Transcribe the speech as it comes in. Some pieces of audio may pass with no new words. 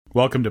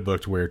Welcome to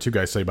Booked, where two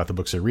guys tell you about the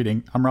books they're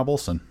reading. I'm Rob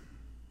Olson.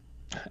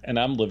 And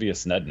I'm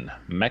Livius Nedden.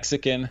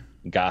 Mexican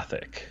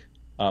Gothic.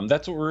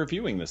 That's what we're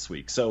reviewing this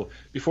week. So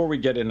before we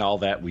get into all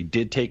that, we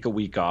did take a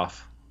week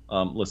off.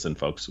 Listen,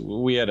 folks,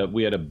 we had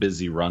a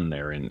busy run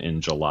there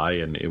in July,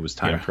 and it was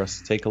time for us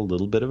to take a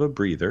little bit of a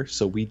breather.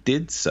 So we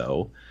did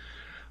so.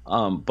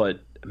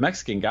 But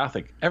Mexican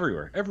Gothic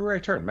everywhere I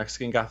turn.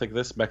 Mexican Gothic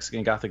this,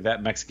 Mexican Gothic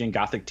that, Mexican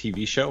Gothic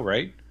TV show,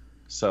 right?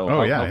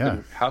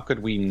 So how could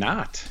we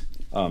not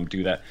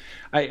do that?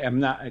 I am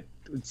not.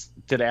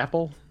 Did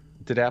Apple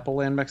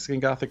land Mexican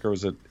Gothic, or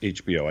was it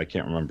HBO? I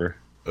can't remember.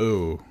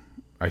 Oh,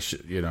 I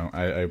should.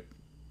 I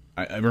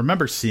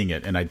remember seeing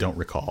it, and I don't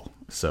recall.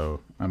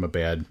 So I'm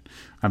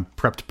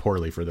prepped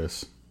poorly for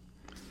this.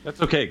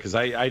 That's okay, because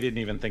I didn't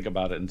even think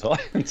about it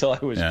until I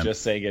was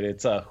just saying it.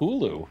 It's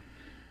Hulu.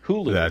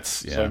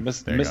 So I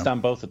missed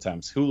on both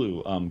attempts.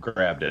 Hulu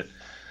grabbed it,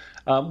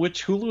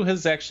 which Hulu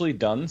has actually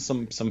done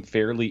some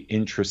fairly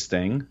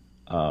interesting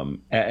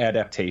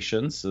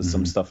adaptations.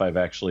 Some stuff I've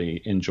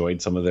actually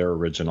enjoyed, some of their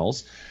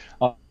originals.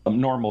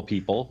 Normal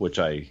People, which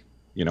I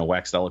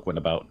waxed eloquent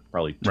about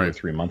probably 2 or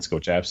 3 months ago,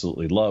 which I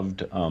absolutely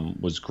loved,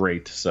 was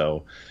great.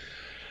 So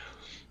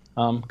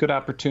good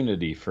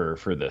opportunity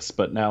for this.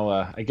 But now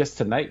I guess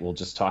tonight we'll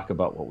just talk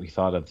about what we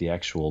thought of the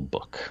actual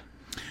book.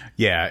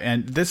 Yeah,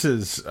 and this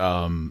is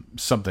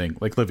something,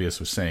 like Livius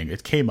was saying,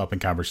 it came up in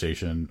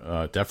conversation,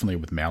 definitely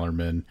with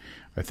Mallerman.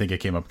 I think it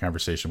came up in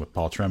conversation with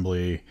Paul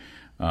Tremblay.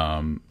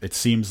 It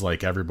seems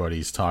like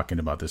everybody's talking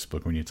about this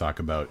book when you talk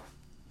about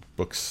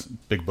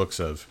big books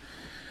of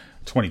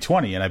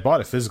 2020. And I bought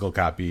a physical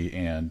copy,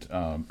 and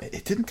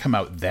it didn't come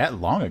out that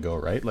long ago,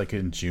 right? Like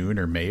in June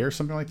or May or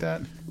something like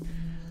that.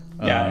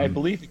 Yeah, I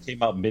believe it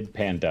came out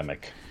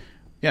mid-pandemic.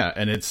 Yeah,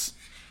 and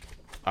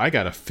I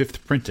got a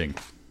 5th printing.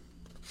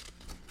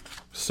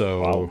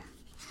 So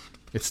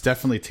It's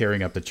definitely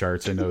tearing up the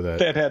charts. I know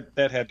that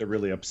that had to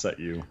really upset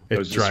you.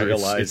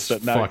 It's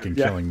fucking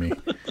killing me.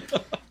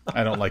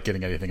 I don't like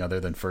getting anything other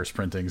than first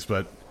printings,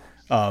 but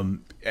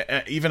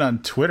even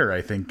on Twitter,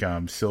 I think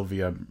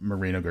Sylvia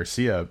Moreno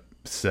Garcia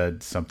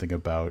said something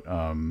about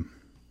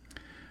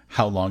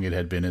how long it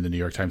had been in the New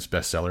York Times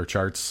bestseller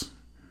charts,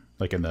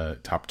 like in the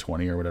top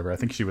 20 or whatever. I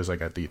think she was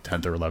like at the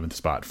 10th or 11th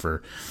spot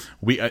for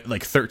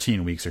like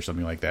 13 weeks or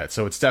something like that.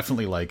 So it's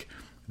definitely like,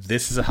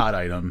 this is a hot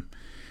item,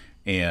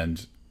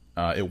 and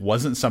it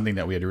wasn't something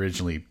that we had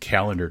originally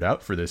calendared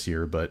out for this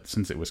year, but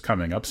since it was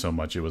coming up so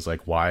much, it was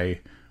like,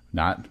 why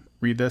not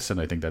read this? And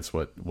I think that's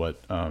what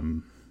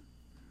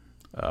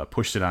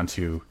pushed it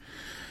onto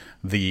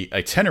the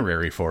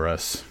itinerary for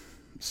us.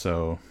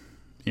 So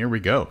here we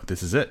go.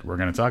 This is it. We're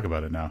going to talk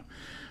about it now.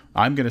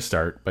 I'm going to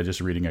start by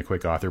just reading a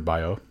quick author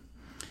bio.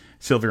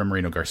 Sylvia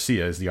Moreno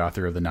Garcia is the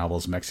author of the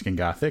novels Mexican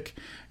Gothic,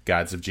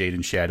 Gods of Jade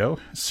and Shadow,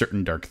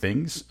 Certain Dark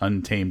Things,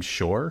 Untamed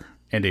Shore,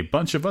 and a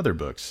bunch of other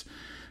books.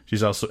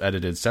 She's also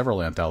edited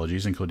several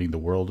anthologies, including the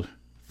World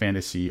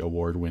Fantasy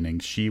Award-winning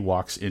She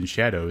Walks in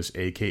Shadows,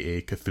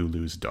 a.k.a.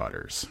 Cthulhu's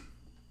Daughters.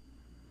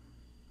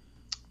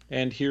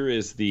 And here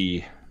is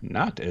the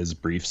not as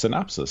brief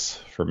synopsis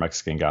for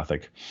Mexican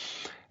Gothic.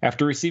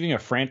 After receiving a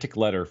frantic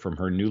letter from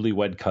her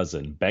newlywed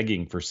cousin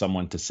begging for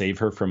someone to save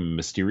her from a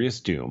mysterious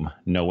doom,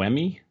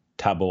 Noemi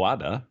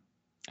Taboada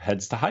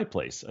heads to High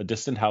Place, a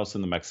distant house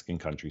in the Mexican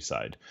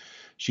countryside.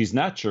 She's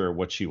not sure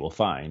what she will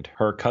find.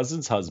 Her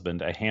cousin's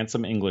husband, a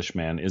handsome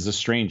Englishman, is a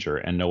stranger,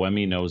 and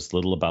Noemi knows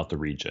little about the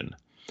region.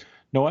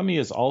 Noemi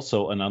is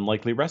also an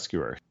unlikely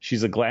rescuer.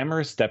 She's a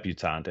glamorous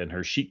debutante, and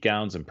her chic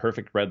gowns and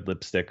perfect red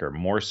lipstick are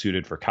more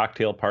suited for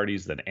cocktail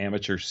parties than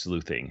amateur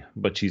sleuthing.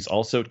 But she's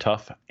also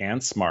tough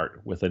and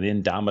smart, with an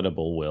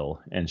indomitable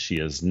will, and she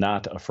is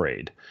not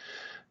afraid.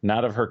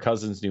 Not of her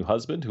cousin's new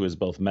husband, who is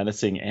both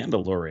menacing and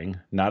alluring,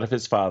 not of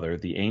his father,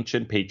 the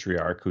ancient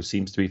patriarch who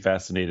seems to be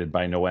fascinated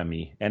by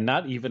Noemi, and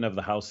not even of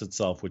the house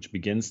itself, which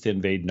begins to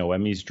invade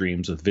Noemi's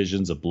dreams with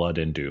visions of blood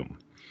and doom.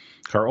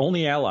 Her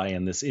only ally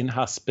in this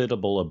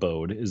inhospitable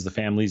abode is the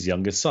family's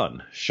youngest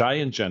son. Shy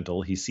and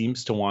gentle, he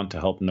seems to want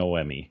to help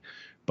Noemi,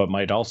 but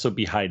might also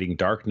be hiding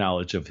dark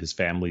knowledge of his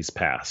family's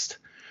past.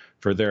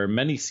 For there are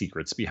many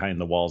secrets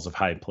behind the walls of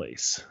High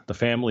Place. The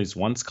family's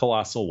once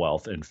colossal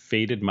wealth and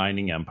fated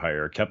mining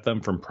empire kept them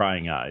from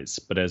prying eyes,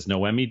 but as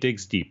Noemi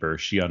digs deeper,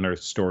 she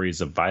unearths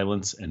stories of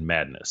violence and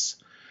madness.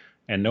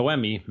 And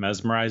Noemi,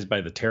 mesmerized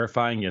by the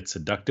terrifying yet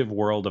seductive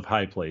world of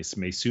High Place,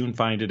 may soon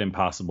find it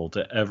impossible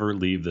to ever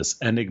leave this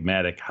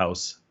enigmatic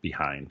house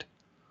behind.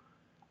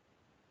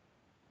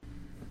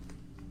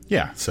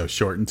 Yeah, so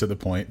short and to the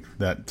point,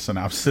 that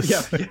synopsis.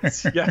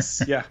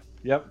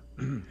 Yep.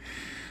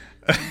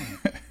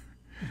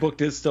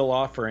 Book is still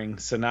offering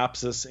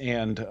synopsis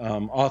and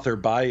author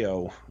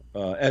bio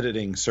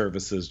editing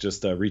services.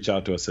 Just reach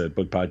out to us at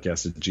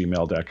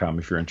bookpodcast@gmail.com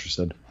if you're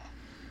interested.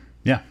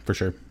 Yeah, for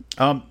sure.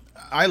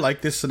 I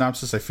like this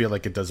synopsis. I feel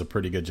like it does a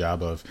pretty good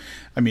job of,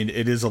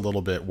 it is a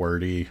little bit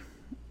wordy.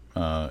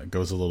 It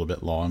goes a little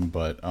bit long,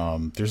 but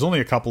there's only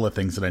a couple of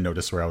things that I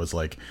noticed where I was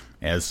like,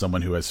 as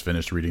someone who has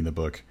finished reading the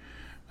book,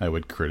 I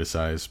would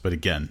criticize. But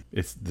again,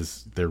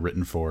 they're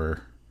written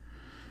for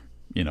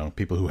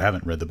people who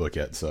haven't read the book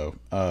yet. So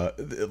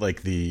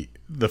like the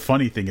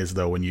funny thing is,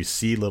 though, when you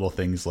see little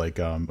things like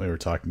we were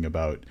talking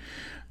about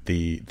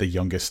the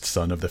youngest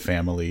son of the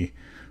family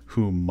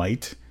who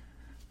might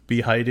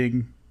be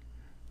hiding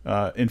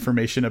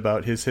information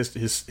about his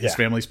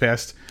family's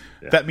past,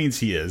 that means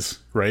he is,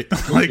 right?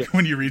 Like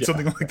when you read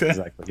something like that.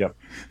 Exactly. Yep.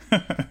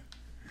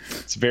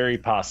 It's very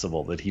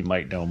possible that he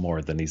might know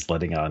more than he's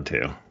letting on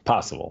to.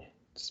 Possible.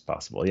 It's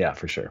possible. Yeah,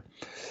 for sure.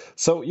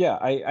 So yeah,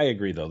 I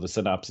agree though. The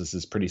synopsis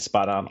is pretty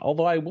spot on.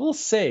 Although I will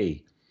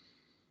say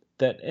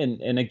that,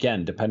 and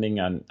again, depending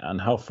on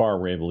how far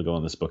we're able to go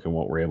in this book and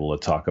what we're able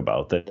to talk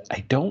about, that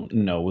I don't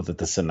know that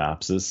the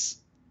synopsis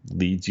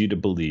leads you to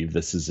believe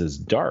this is as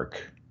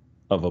dark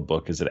of a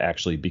book as it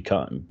actually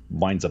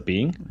winds up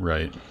being.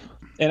 Right.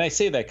 And I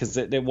say that because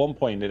at one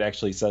point it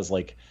actually says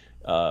like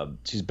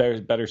she's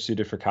better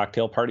suited for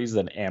cocktail parties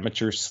than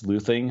amateur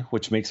sleuthing,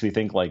 which makes me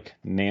think like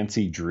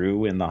Nancy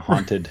Drew in the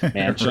Haunted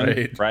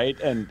Mansion, right?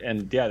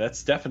 And yeah,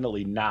 that's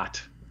definitely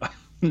not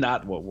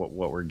what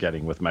we're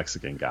getting with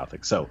Mexican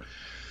Gothic. So,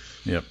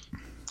 yep.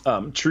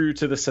 True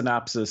to the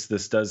synopsis,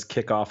 this does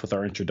kick off with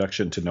our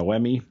introduction to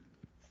Noemi,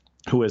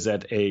 who is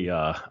at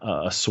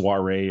a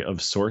soiree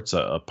of sorts,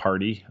 a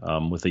party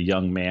with a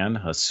young man,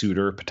 a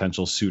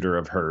potential suitor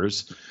of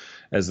hers,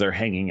 as they're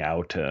hanging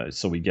out.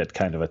 So we get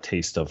kind of a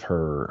taste of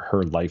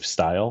her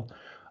lifestyle.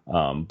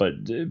 But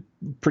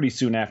pretty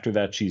soon after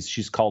that,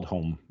 she's called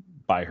home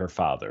by her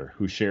father,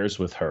 who shares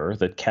with her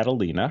that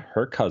Catalina,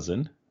 her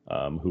cousin,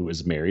 who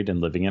is married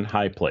and living in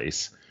High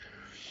Place,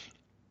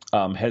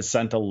 has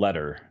sent a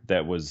letter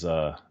that was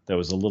a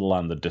little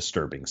on the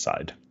disturbing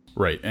side.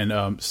 Right.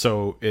 And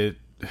so it,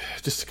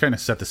 just to kind of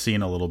set the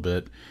scene a little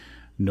bit,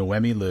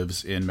 Noemi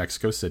lives in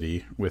Mexico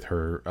City with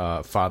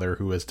her father,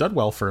 who has done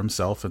well for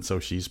himself, and so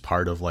she's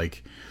part of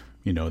like,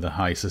 the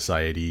high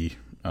society.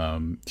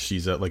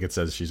 She's like it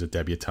says, she's a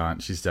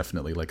debutante. She's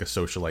definitely like a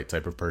socialite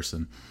type of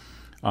person.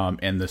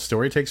 And the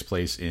story takes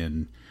place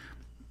in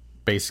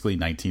basically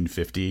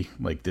 1950.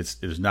 Like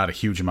there's not a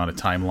huge amount of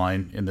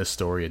timeline in this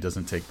story. It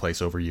doesn't take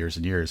place over years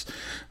and years.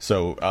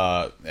 So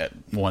at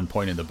one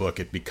point in the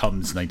book, it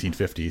becomes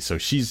 1950. So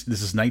this is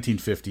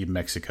 1950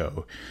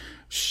 Mexico.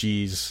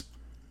 She's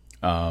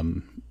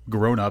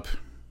grown up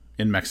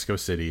in Mexico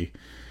City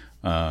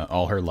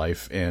all her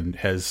life, and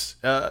has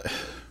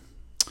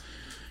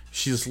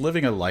she's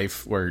living a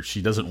life where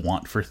she doesn't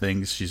want for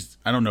things.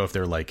 I don't know if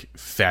they're like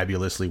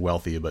fabulously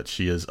wealthy, but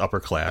she is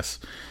upper class,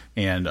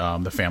 and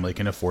the family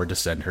can afford to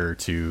send her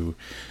to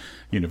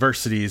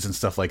universities and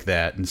stuff like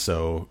that. And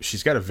so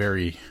she's got a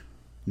very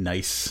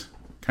nice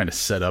kind of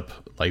set up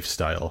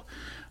lifestyle.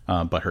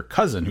 But her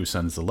cousin, who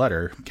sends the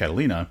letter,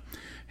 Catalina,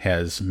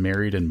 has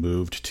married and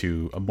moved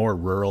to a more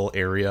rural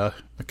area,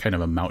 kind of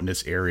a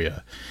mountainous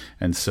area.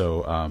 And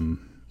so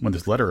when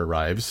this letter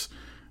arrives,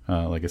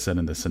 like I said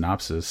in the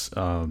synopsis,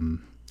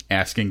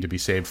 asking to be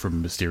saved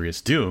from mysterious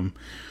doom,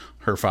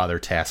 her father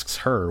tasks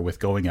her with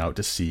going out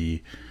to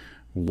see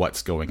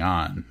what's going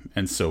on.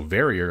 And so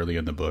very early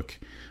in the book,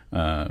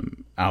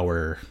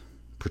 our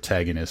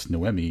protagonist,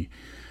 Noemi,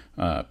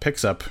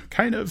 picks up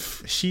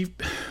she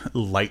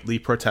lightly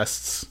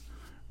protests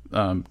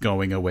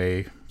going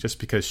away, just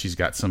because she's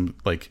got some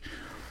like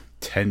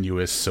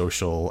tenuous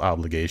social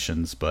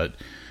obligations. But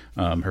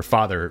her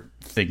father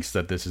thinks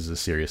that this is a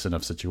serious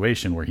enough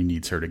situation where he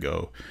needs her to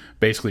go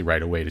basically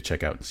right away to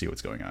check out and see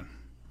what's going on.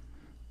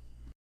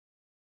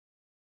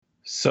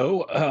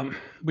 So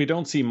we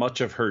don't see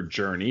much of her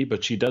journey,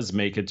 but she does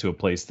make it to a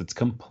place that's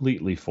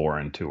completely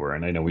foreign to her.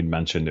 And I know we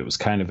mentioned it was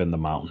kind of in the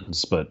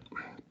mountains, but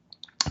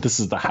this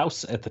is the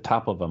house at the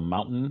top of a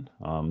mountain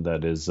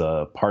that is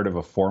part of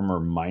a former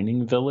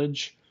mining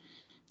village.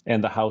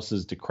 And the house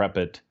is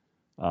decrepit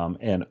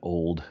and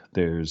old.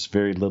 There's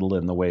very little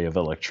in the way of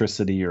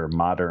electricity or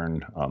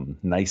modern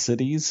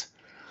niceties.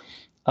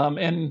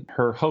 And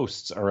her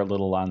hosts are a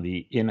little on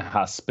the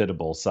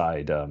inhospitable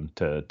side,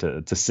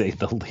 to say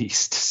the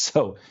least.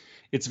 So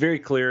it's very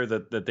clear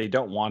that they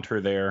don't want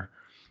her there,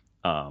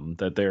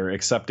 that they're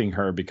accepting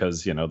her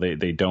because,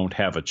 they don't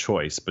have a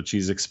choice. But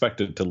she's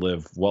expected to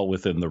live well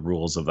within the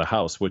rules of the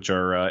house, which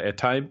are at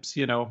times,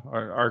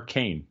 are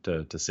arcane,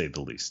 to say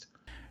the least.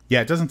 Yeah,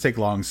 it doesn't take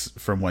long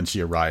from when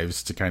she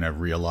arrives to kind of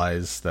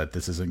realize that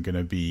this isn't going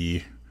to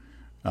be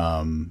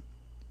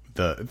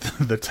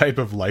the type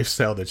of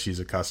lifestyle that she's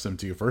accustomed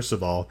to. First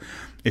of all,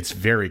 it's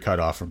very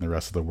cut off from the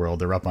rest of the world.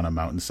 They're up on a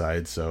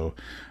mountainside, so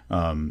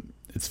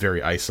it's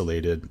very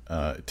isolated,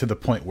 to the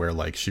point where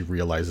like she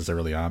realizes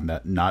early on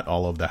that not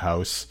all of the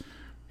house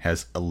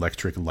has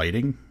electric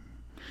lighting.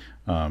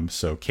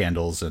 So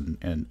candles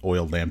and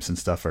oil lamps and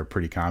stuff are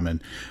pretty common.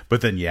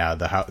 But then, yeah,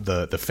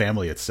 the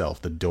family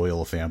itself, the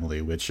Doyle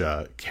family, which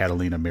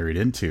Catalina married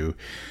into,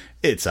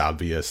 it's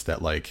obvious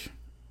that like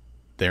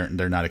they're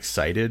not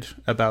excited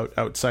about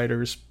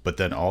outsiders. But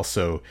then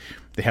also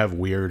they have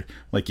weird,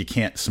 like, you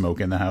can't smoke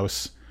in the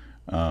house,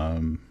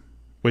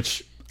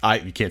 which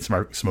you can't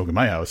smoke in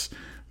my house.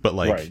 But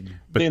like, right.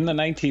 But in the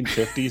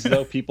 1950s,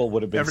 though, people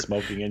would have been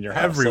smoking in your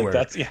house everywhere.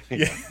 Like, that's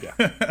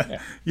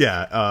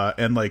yeah.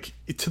 And like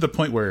to the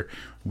point where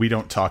we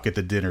don't talk at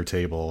the dinner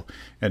table,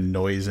 and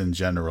noise in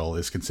general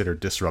is considered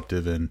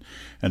disruptive and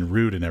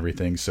rude and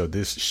everything. So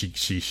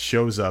she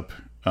shows up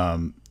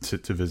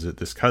to visit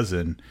this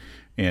cousin,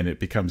 and it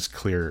becomes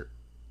clear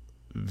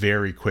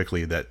very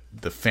quickly that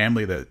the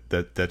family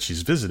that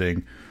she's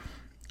visiting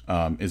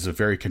is a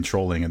very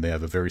controlling, and they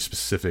have a very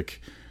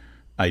specific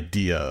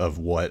idea of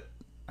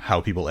how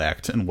people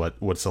act and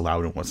what's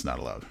allowed and what's not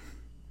allowed.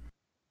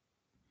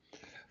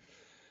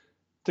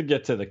 To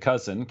get to the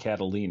cousin,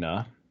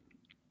 Catalina,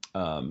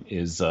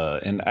 is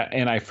and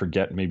I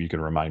forget, maybe you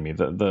can remind me,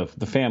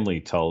 the family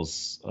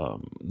tells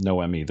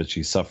Noemi that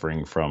she's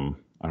suffering from,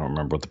 I don't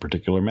remember what the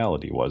particular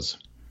malady was.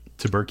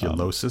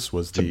 Tuberculosis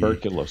was the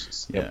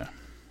tuberculosis. Yep.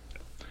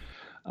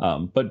 Yeah.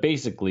 But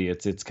basically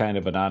it's kind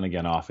of an on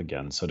again, off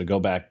again. So to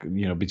go back,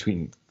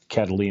 between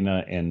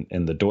Catalina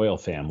and the Doyle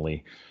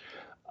family,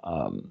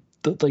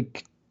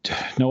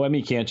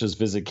 Noemi can't just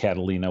visit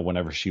Catalina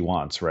whenever she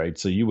wants, right?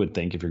 So you would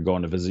think if you're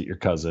going to visit your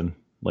cousin,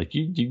 like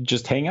you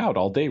just hang out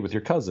all day with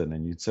your cousin,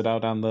 and you'd sit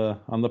out on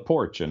the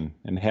porch and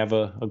have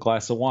a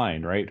glass of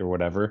wine, right, or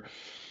whatever.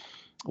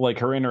 Like,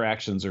 her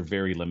interactions are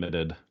very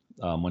limited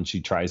when she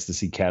tries to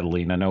see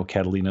Catalina. No,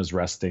 Catalina's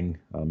resting.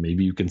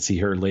 Maybe you can see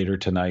her later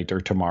tonight or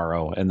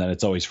tomorrow, and then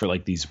it's always for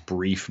like these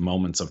brief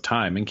moments of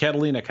time. And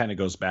Catalina kind of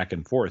goes back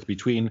and forth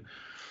between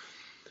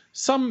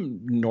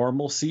some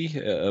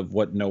normalcy of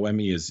what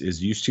Noemi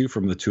is used to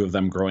from the two of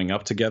them growing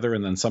up together,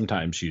 and then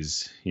sometimes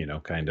she's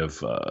kind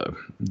of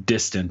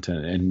distant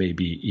and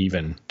maybe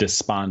even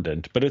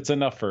despondent. But it's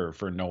enough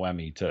for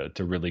Noemi to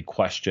really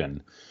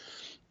question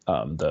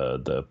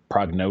the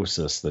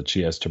prognosis that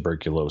she has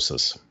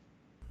tuberculosis.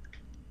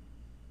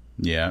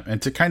 Yeah,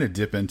 and to kind of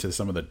dip into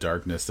some of the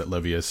darkness that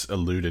Livius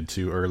alluded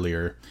to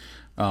earlier,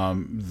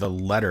 the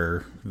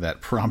letter that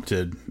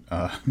prompted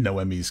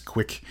Noemi's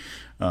quick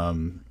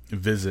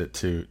visit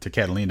to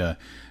Catalina,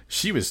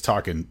 she was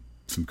talking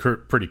some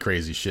pretty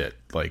crazy shit,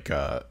 like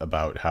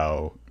about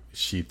how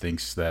she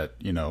thinks that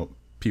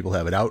people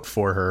have it out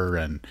for her,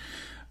 and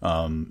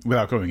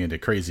without going into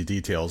crazy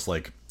details,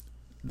 like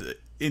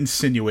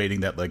insinuating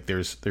that like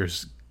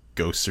there's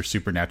ghosts or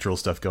supernatural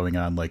stuff going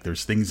on, like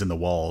there's things in the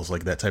walls,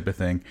 like that type of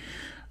thing.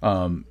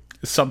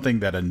 Something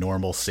that a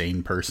normal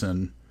sane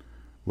person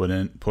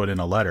wouldn't put in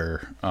a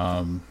letter.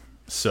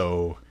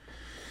 So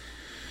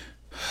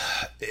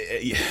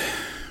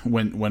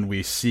when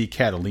we see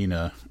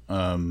Catalina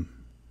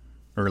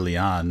early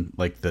on,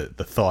 like the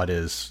thought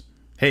is,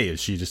 hey, is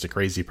she just a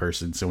crazy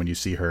person? So when you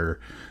see her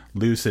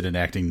lucid and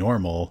acting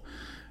normal,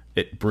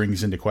 it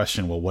brings into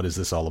question, well, what is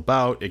this all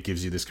about? It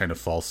gives you this kind of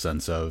false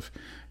sense of,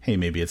 hey,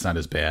 maybe it's not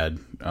as bad.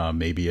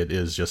 Maybe it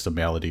is just a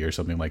malady or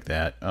something like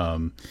that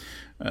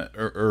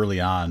early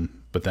on.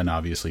 But then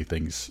obviously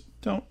things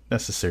don't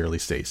necessarily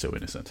stay so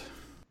innocent.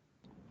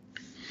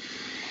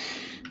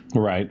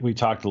 Right. We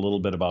talked a little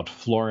bit about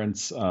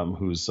Florence,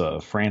 who's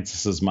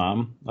Francis's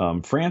mom.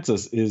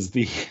 Francis is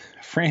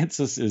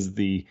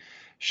the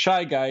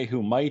shy guy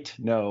who might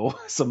know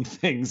some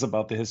things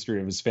about the history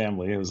of his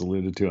family, as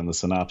alluded to in the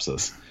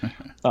synopsis.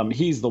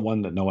 He's the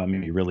one that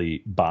Noemi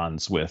really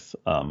bonds with.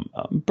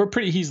 But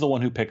he's the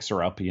one who picks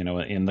her up,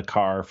 in the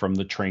car from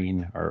the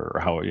train, or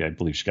how I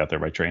believe she got there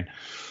by train.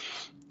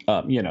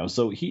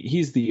 So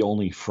he's the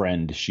only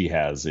friend she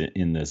has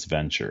in this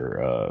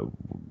venture,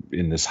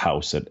 in this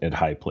house at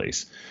High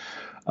Place.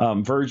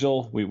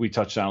 Virgil, we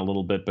touched on a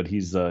little bit, but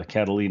he's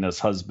Catalina's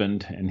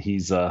husband, and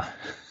he's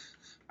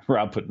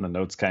Rob put in the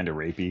notes kind of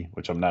rapey,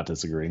 which I'm not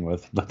disagreeing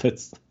with, but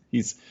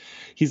he's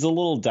a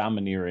little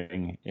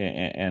domineering,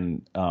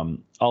 and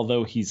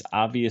although he's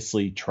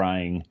obviously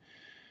trying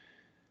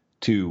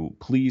to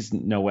please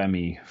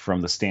Noemi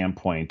from the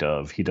standpoint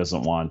of he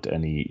doesn't want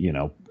any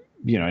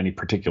any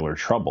particular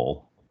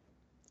trouble,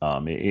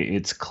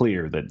 it's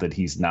clear that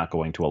he's not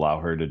going to allow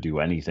her to do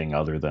anything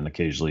other than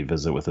occasionally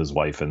visit with his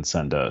wife and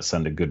send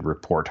a good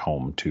report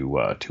home to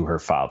her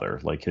father.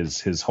 Like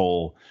his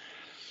whole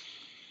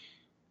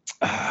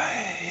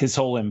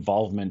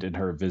involvement in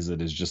her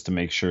visit is just to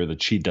make sure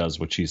that she does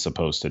what she's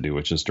supposed to do,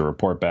 which is to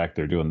report back.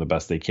 They're doing the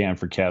best they can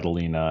for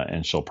Catalina,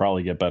 and she'll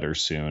probably get better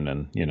soon,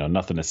 and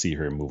nothing to see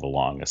her move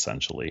along,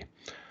 essentially.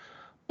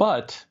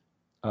 But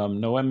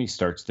Noemi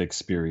starts to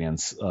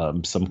experience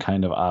some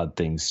kind of odd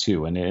things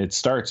too, and it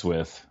starts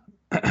with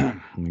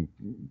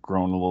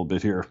growing a little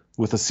bit here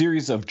with a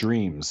series of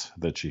dreams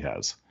that she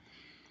has.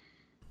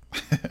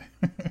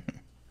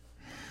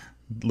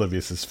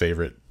 Livius's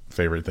favorite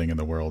thing in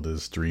the world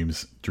is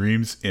dreams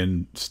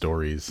in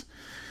stories.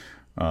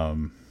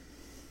 So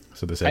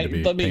this had to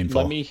be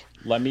painful.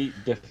 Let me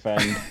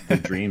defend the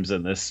dreams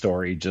in this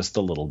story just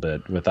a little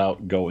bit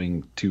without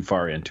going too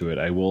far into it.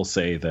 I will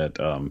say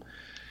that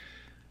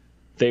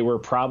they were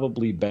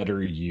probably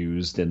better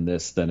used in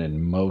this than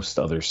in most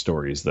other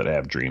stories that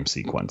have dream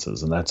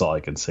sequences, and that's all I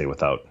can say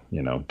without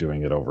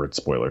doing it over at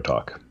spoiler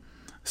talk.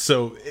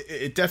 So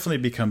it definitely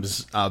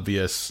becomes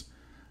obvious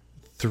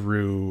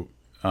through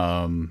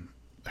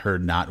her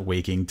not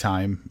waking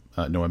time,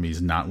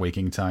 Noemi's not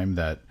waking time,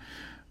 that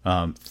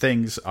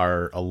things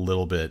are a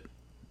little bit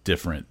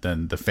different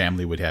than the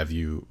family would have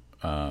you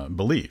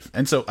believe.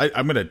 And so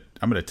I'm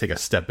gonna take a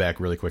step back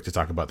really quick to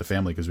talk about the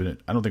family, because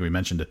I don't think we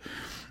mentioned it.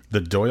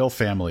 The Doyle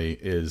family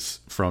is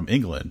from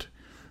England,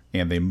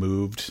 and they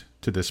moved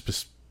to this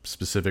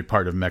specific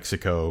part of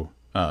Mexico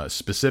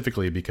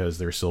specifically because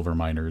they're silver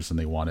miners and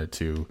they wanted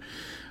to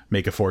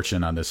make a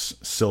fortune on this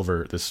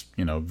silver, this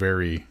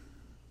very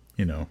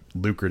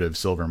lucrative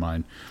silver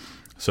mine.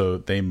 So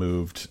they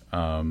moved.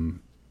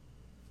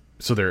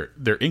 So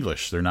they're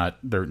English. They're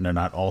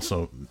not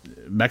also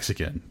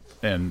Mexican.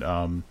 And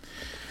I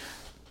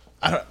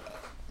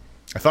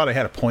thought I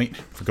had a point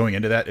for going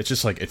into that. It's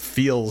just like, it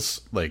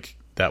feels like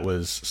that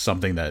was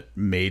something that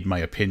made my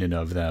opinion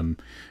of them,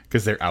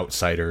 because they're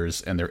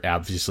outsiders and they're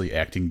obviously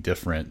acting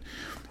different,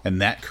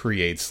 and that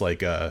creates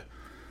like an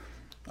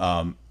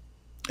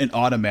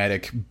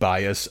automatic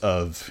bias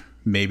of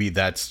maybe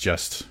that's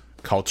just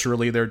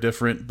culturally they're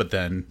different, but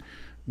then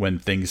when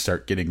things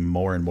start getting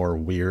more and more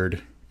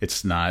weird,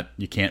 it's not,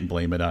 you can't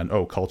blame it on,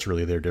 oh,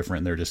 culturally they're different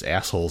and they're just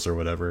assholes or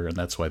whatever, and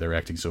that's why they're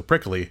acting so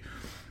prickly.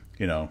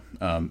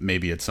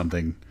 Maybe it's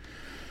something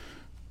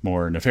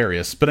more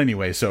nefarious. But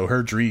anyway, so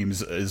her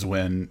dreams is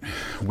when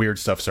weird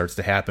stuff starts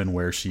to happen,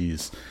 where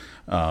she's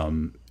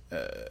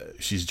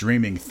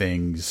dreaming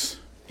things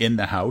in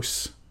the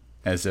house,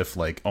 as if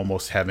like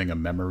almost having a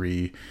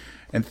memory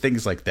and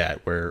things like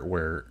that,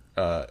 where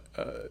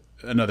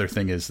another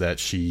thing is that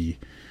she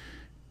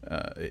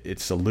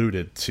it's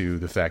alluded to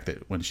the fact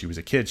that when she was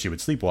a kid she would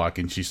sleepwalk,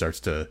 and she starts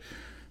to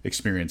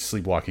experience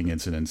sleepwalking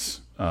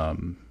incidents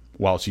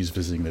while she's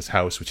visiting this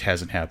house, which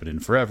hasn't happened in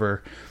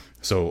forever.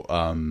 So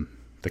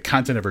the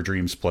content of her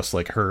dreams plus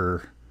like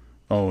her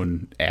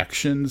own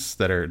actions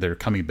that are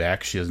coming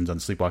back, she hasn't done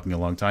sleepwalking in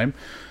a long time,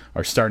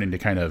 are starting to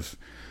kind of,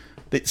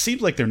 it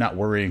seems like they're not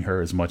worrying her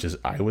as much as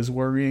I was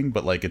worrying,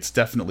 but like it's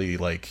definitely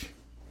like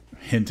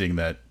hinting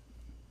that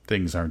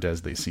things aren't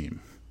as they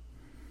seem.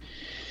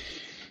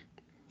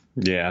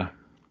 Yeah.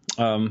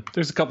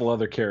 There's a couple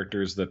other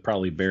characters that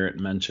probably bear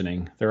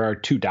mentioning. There are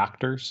two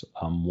doctors.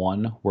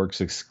 One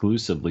works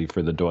exclusively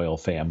for the Doyle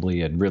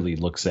family and really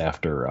looks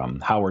after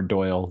Howard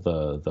Doyle,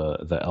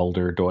 the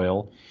elder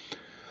Doyle,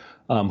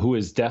 who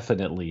is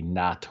definitely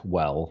not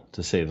well,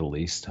 to say the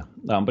least.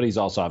 But he's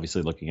also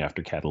obviously looking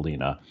after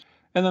Catalina.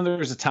 And then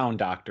there's a town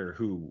doctor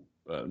who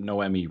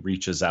Noemi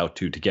reaches out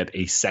to get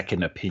a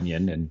second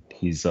opinion, and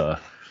he's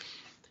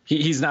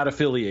not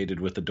affiliated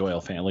with the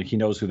Doyle family. He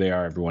knows who they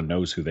are. Everyone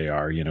knows who they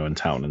are, in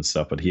town and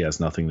stuff, but he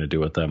has nothing to do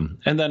with them.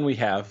 And then we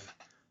have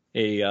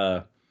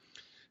a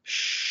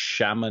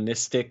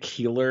shamanistic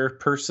healer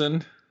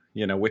person,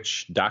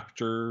 witch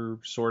doctor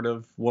sort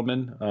of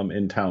woman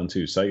in town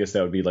too. So I guess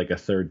that would be like a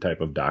third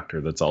type of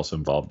doctor that's also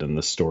involved in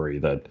the story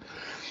that,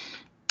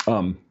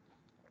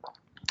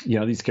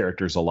 these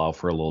characters allow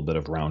for a little bit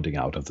of rounding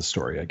out of the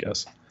story, I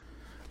guess.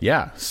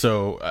 Yeah.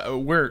 So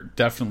we're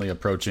definitely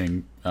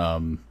approaching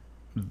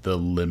the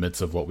limits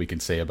of what we can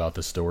say about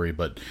the story,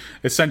 but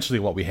essentially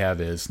what we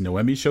have is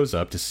Noemi shows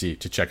up to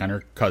check on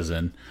her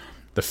cousin.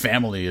 The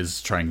family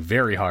is trying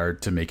very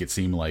hard to make it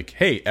seem like,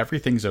 hey,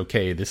 everything's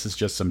okay, this is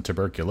just some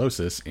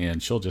tuberculosis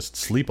and she'll just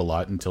sleep a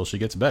lot until she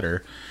gets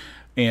better.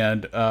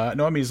 And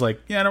Noemi's like,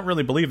 yeah, I don't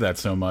really believe that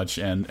so much.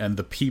 And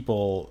the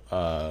people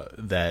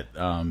that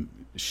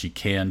she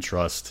can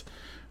trust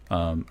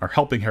are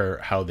helping her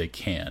how they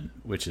can,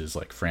 which is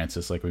like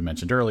Francis, like we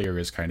mentioned earlier,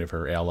 is kind of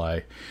her ally.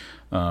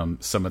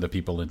 Some of the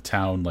people in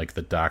town, like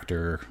the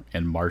doctor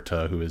and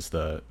Marta, who is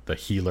the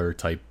healer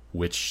type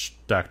witch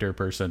doctor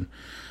person,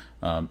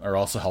 are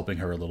also helping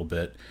her a little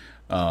bit.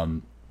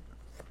 And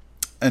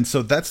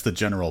so that's the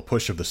general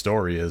push of the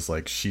story, is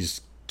like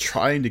she's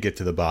trying to get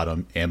to the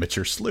bottom,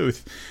 amateur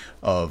sleuth,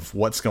 of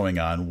what's going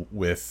on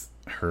with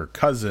her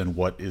cousin.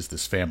 What is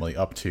this family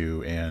up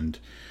to? And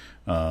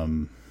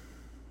kind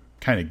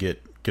of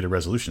get a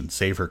resolution,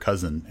 save her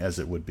cousin, as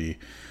it would be.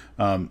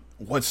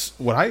 What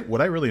I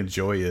really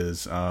enjoy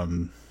is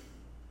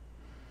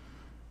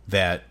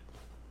that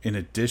in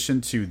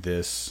addition to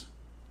this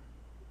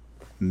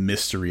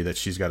mystery that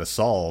she's got to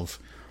solve,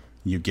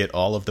 you get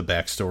all of the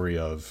backstory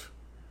of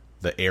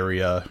the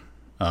area.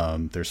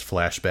 There's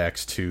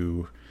flashbacks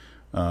to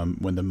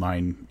when the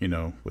mine,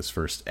 was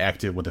first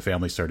active, when the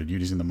family started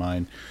using the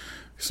mine,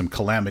 some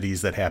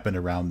calamities that happened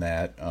around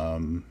that,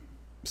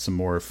 some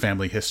more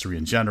family history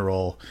in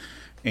general.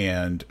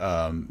 And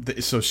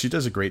so she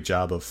does a great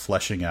job of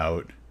fleshing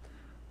out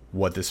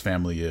what this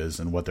family is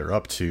and what they're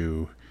up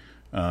to,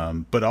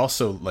 but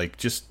also like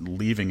just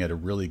leaving it a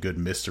really good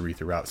mystery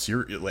throughout.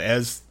 So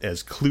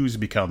as clues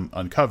become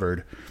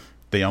uncovered,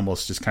 they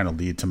almost just kind of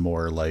lead to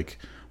more like,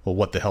 well,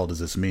 what the hell does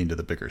this mean to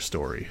the bigger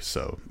story?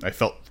 So I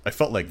felt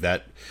like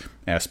that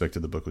aspect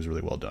of the book was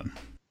really well done.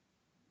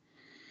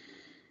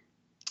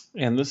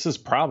 And this is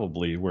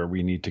probably where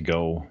we need to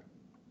go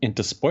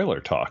into spoiler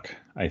talk,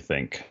 I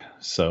think.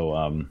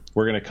 So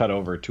we're going to cut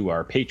over to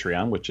our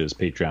Patreon, which is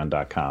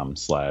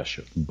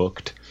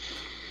patreon.com/booked,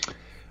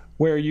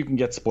 where you can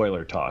get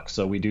spoiler talk.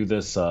 So we do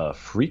this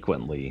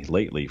frequently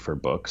lately for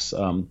books,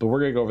 but we're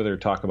going to go over there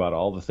and talk about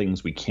all the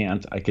things we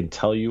can't. I can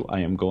tell you I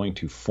am going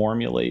to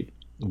formulate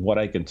what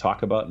I can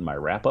talk about in my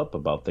wrap-up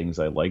about things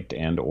I liked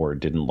and or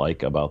didn't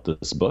like about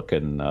this book,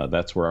 and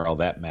that's where all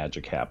that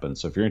magic happens.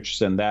 So if you're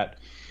interested in that,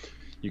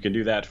 you can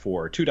do that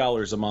for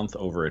 $2 a month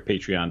over at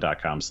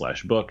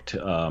patreon.com/booked,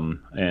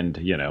 and,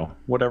 you know,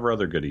 whatever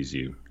other goodies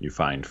you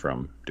find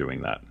from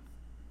doing that.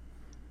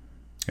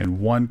 And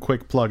one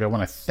quick plug, I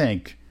want to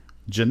thank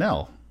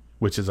Janelle,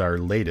 which is our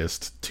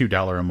latest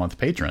 $2 a month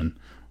patron.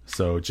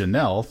 So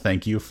Janelle,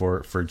 thank you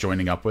for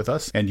joining up with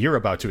us. And you're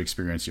about to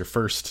experience your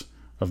first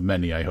of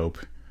many, I hope,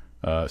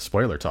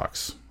 spoiler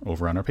talks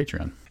over on our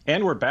Patreon.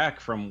 And we're back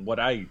from what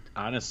I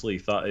honestly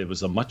thought it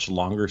was a much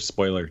longer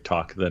spoiler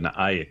talk than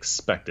I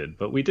expected.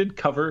 But we did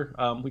covered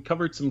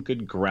some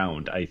good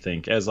ground, I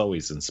think, as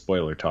always in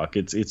spoiler talk.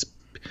 It's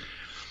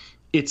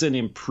an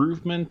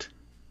improvement.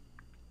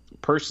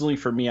 Personally,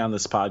 for me on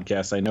this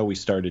podcast, I know we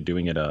started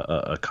doing it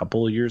a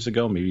couple of years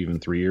ago, maybe even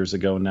 3 years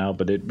ago now,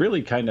 but it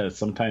really kind of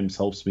sometimes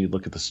helps me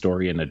look at the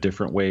story in a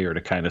different way or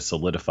to kind of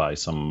solidify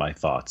some of my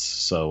thoughts.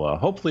 So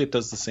hopefully it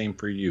does the same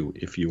for you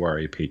if you are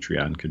a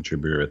Patreon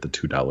contributor at the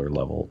 $2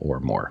 level or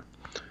more.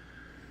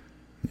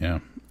 Yeah,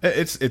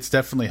 it's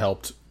definitely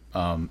helped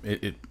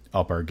it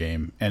up our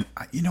game. And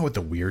you know what the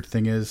weird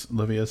thing is,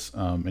 Livius,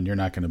 and you're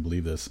not going to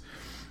believe this,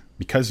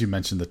 because you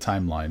mentioned the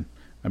timeline,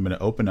 I'm going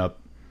to open up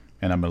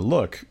and I'm going to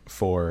look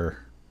for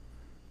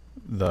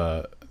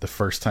the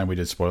first time we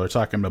did spoiler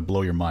talk. I'm going to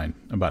blow your mind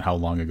about how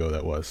long ago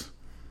that was.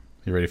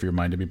 You ready for your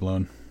mind to be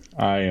blown?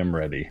 I am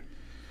ready.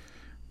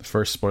 The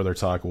first spoiler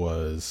talk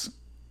was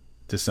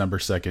December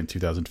 2nd,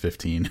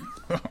 2015.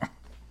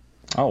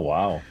 Oh,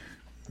 wow.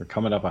 We're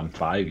coming up on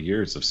 5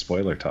 years of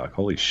spoiler talk.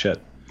 Holy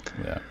shit.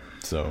 Yeah.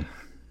 So...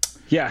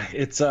 yeah,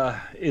 it's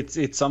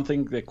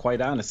something that,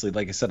 quite honestly,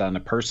 like I said, on a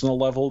personal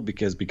level,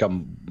 because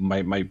become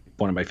my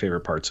one of my favorite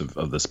parts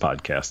of this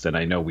podcast. And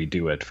I know we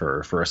do it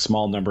for a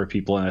small number of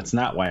people, and it's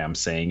not why I'm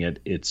saying it.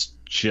 It's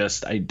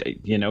just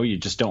you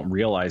just don't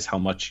realize how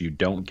much you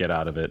don't get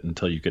out of it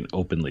until you can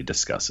openly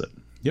discuss it.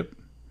 Yep.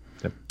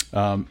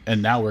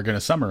 And now we're going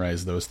to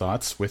summarize those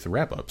thoughts with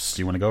wrap-ups.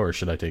 Do you want to go, or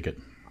should I take it?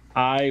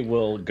 I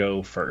will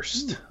go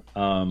first.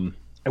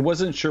 I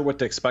wasn't sure what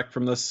to expect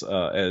from this.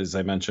 As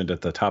I mentioned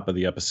at the top of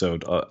the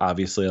episode,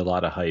 obviously a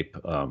lot of hype.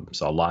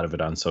 Saw a lot of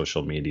it on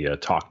social media,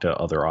 talked to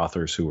other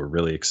authors who were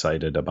really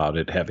excited about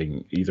it,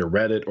 having either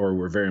read it or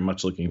were very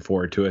much looking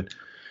forward to it.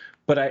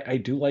 But I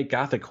do like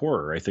Gothic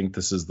horror. I think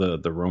this is the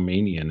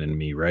Romanian in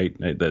me, right?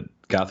 That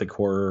Gothic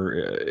horror,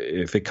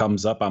 if it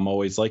comes up, I'm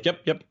always like,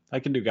 yep, I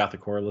can do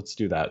Gothic horror. Let's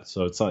do that.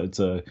 So it's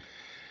a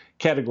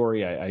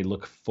category I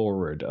look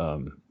forward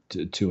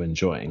to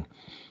enjoying.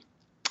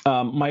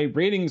 My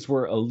ratings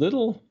were a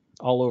little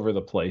all over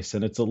the place,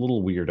 and it's a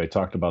little weird. I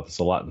talked about this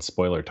a lot in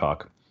spoiler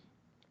talk.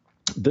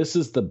 This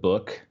is the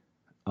book,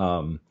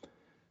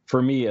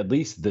 for me, at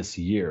least this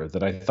year,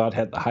 that I thought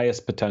had the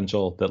highest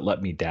potential that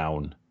let me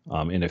down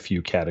in a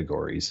few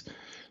categories.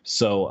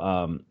 So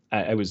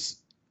I was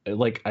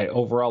like, I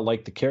overall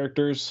liked the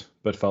characters,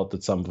 but felt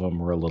that some of them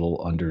were a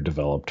little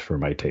underdeveloped for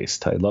my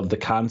taste. I love the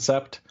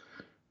concept,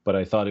 but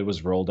I thought it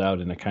was rolled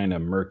out in a kind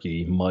of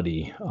murky,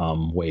 muddy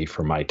way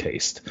for my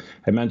taste.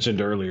 I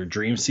mentioned earlier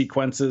dream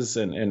sequences,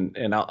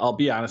 and I'll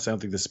be honest, I don't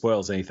think this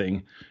spoils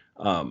anything.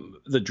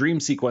 The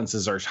dream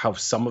sequences are how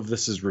some of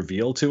this is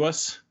revealed to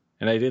us,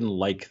 and I didn't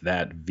like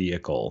that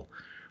vehicle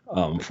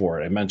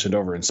for it. I mentioned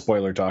over in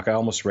spoiler talk, I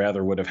almost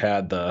rather would have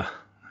had the,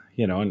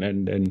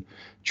 and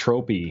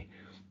tropey.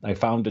 I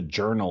found a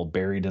journal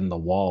buried in the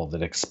wall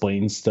that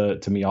explains to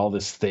me all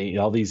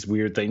these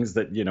weird things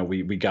that,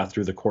 we got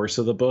through the course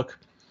of the book.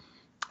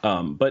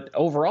 But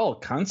overall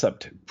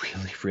concept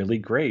really, really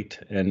great.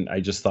 And I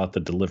just thought the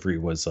delivery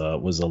was a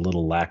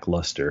little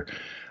lackluster.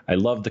 I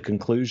loved the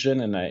conclusion,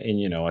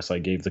 so I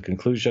gave the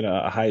conclusion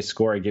a high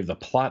score. I gave the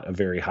plot a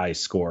very high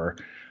score.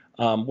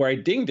 Where I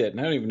dinged it, and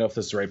I don't even know if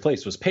this is the right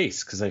place, was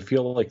pace, because I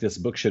feel like this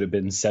book should have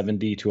been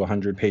 70 to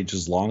 100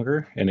 pages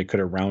longer, and it could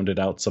have rounded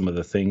out some of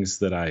the things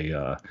that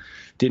I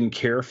didn't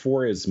care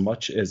for as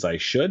much as I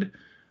should.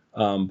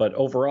 But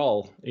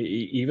overall,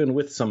 even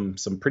with some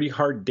pretty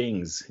hard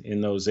dings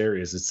in those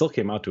areas, it still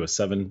came out to a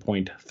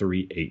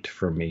 7.38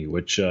 for me,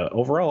 which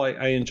overall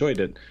I enjoyed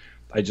it.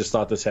 I just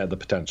thought this had the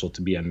potential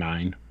to be a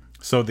 9.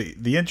 So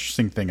the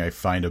interesting thing I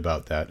find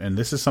about that, and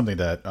this is something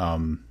that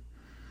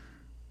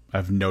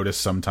I've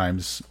noticed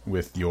sometimes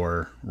with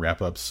your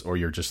wrap-ups or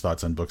your just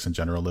thoughts on books in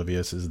general,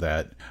 Livius, is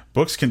that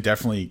books can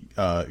definitely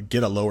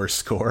get a lower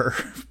score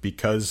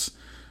because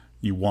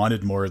you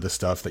wanted more of the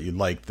stuff that you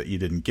liked that you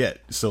didn't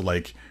get. So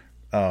like,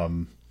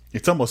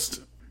 it's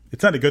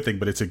not a good thing,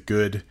 but it's a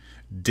good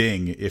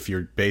ding if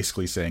you're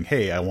basically saying,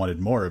 hey, I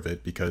wanted more of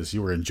it because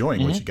you were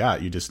enjoying what you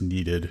got. You just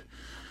needed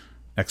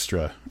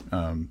extra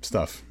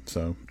stuff.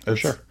 So for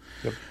sure.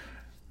 Yep.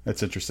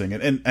 That's interesting.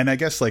 And I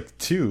guess like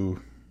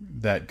too,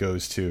 that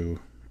goes to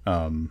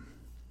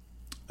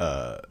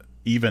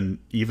even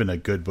a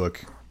good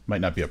book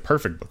might not be a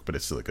perfect book, but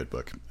it's still a good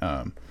book.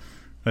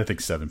 I think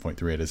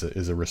 7.38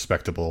 is a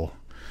respectable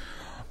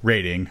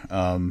rating.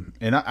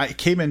 And I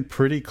came in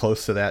pretty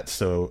close to that.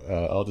 So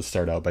I'll just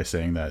start out by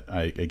saying that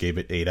I gave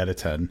it 8 out of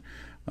 10.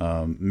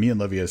 Me and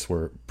Livius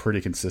were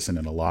pretty consistent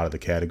in a lot of the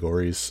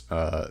categories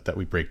that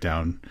we break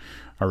down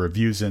our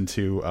reviews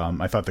into.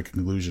 I thought the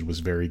conclusion was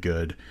very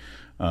good.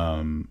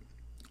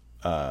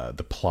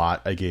 The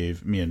plot I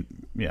gave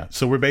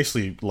so we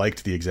basically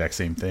liked the exact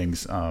same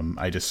things.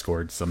 I just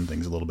scored some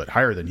things a little bit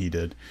higher than he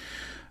did.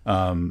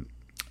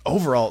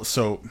 Overall,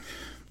 so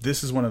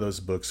this is one of those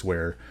books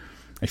where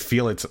I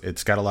feel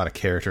it's got a lot of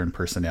character and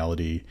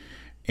personality,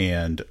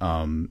 and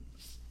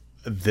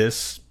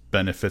this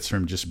benefits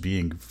from just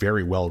being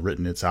very well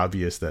written. It's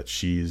obvious that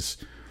she's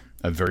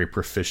a very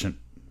proficient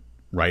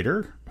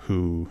writer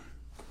who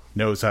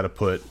knows how to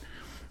put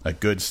a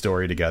good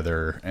story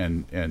together,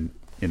 and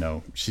you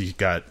know, she's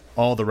got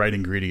all the right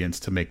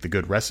ingredients to make the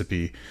good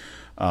recipe.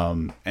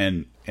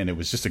 And it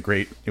was just a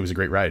great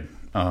ride.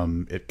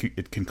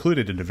 It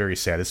concluded in a very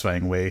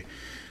satisfying way.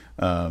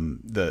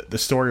 The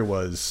story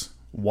was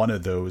one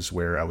of those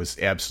where I was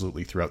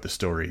absolutely throughout the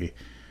story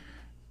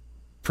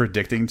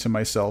predicting to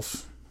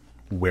myself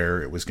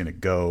where it was going to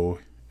go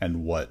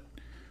and what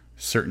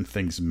certain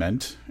things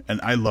meant.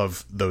 And I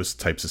love those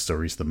types of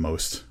stories the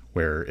most,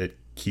 where it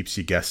keeps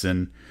you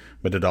guessing,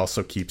 but it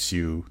also keeps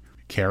you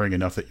caring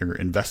enough that you're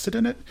invested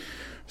in it.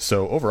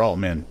 So overall,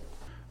 man,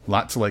 a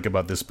lot to like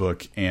about this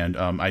book. And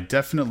I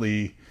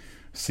definitely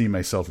see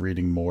myself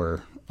reading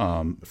more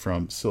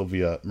from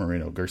Silvia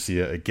Moreno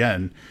Garcia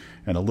again,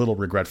 and a little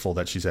regretful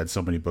that she's had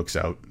so many books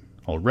out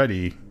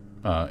already,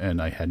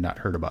 and I had not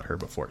heard about her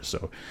before.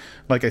 So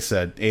like I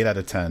said, 8 out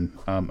of 10.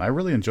 I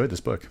really enjoyed this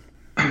book.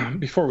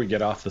 Before we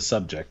get off the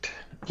subject,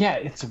 yeah,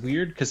 it's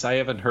weird because I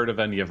haven't heard of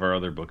any of our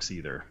other books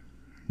either.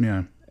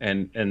 Yeah.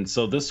 And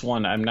so this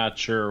one, I'm not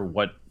sure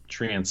what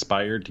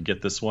transpired to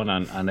get this one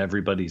on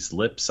everybody's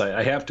lips.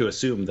 I have to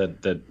assume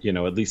that you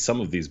know, at least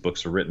some of these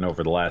books were written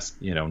over the last,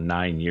 you know,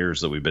 9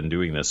 years that we've been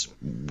doing this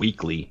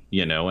weekly,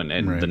 you know, and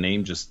right. The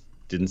name just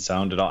didn't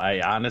sound at all. I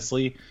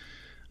honestly,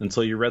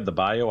 until you read the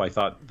bio, I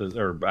thought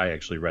or I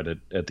actually read it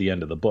at the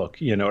end of the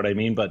book, you know what I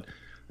mean? But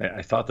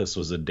I thought this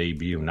was a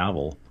debut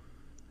novel.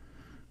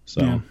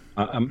 So yeah.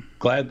 I'm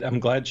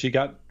glad she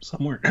got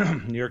somewhere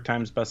New York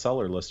Times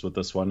bestseller list with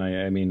this one.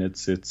 I mean,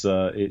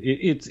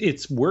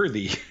 it's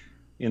worthy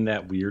in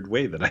that weird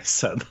way that I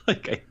said.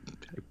 Like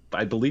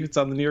I believe it's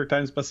on the New York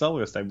Times bestseller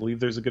list. I believe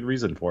there's a good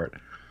reason for it.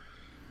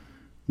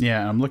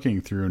 Yeah, I'm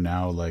looking through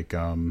now. Like,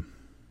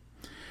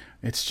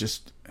 it's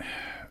just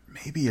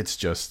maybe it's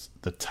just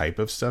the type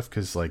of stuff,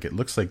 because like it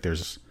looks like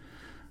there's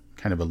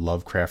kind of a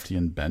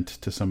Lovecraftian bent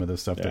to some of the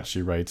stuff that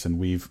she writes,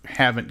 and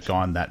haven't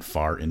gone that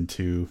far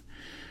into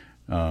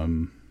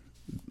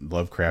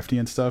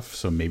Lovecraftian stuff,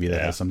 so maybe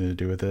that has something to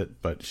do with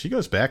it. But she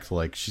goes back to,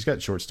 like, she's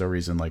got short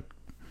stories in like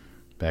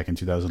back in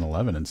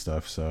 2011 and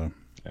stuff. So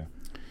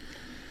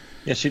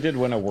yeah, she did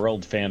win a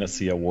World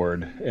Fantasy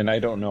Award, and I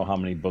don't know how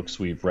many books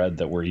we've read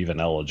that were even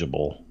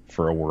eligible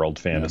for a World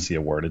Fantasy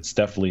Award. It's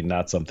definitely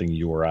not something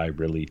you or I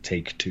really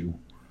take to.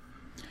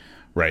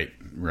 Right.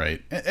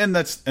 And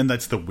that's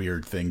the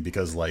weird thing,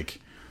 because like,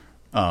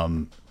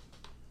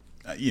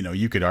 you know,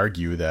 you could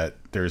argue that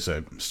there's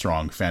a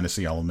strong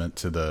fantasy element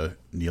to the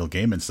Neil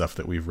Gaiman stuff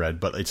that we've read,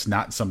 but it's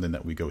not something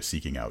that we go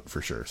seeking out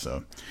for sure.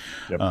 So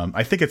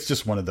I think it's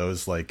just one of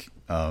those, like,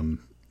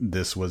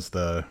 this was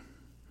the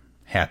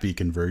happy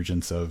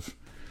convergence of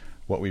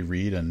what we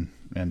read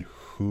and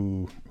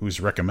who's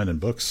recommending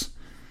books.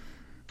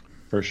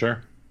 For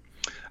sure.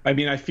 I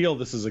mean, I feel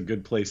this is a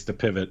good place to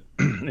pivot.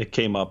 It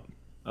came up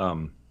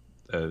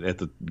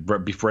right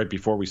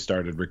before we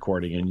started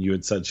recording, and you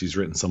had said she's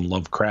written some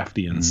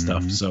Lovecraftian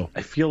stuff. So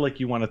I feel like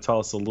you want to tell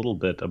us a little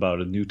bit about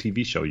a new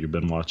TV show you've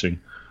been watching.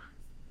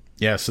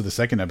 Yeah, so the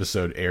second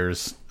episode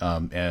airs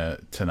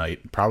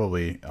tonight,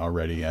 probably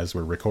already as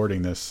we're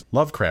recording this.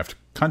 Lovecraft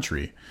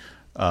Country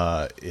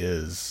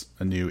is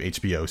a new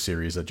HBO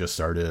series that just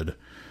started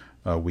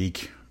the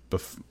week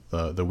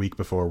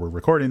before we're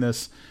recording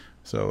this.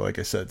 So like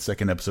I said,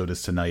 second episode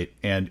is tonight,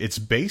 and it's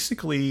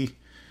basically,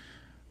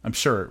 I'm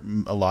sure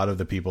a lot of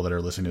the people that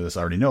are listening to this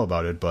already know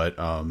about it, but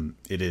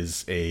it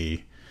is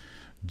a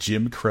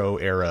Jim Crow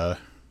era,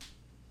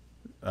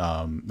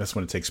 that's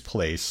when it takes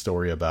place,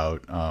 story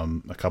about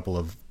a couple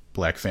of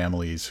black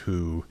families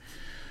who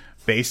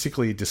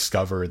basically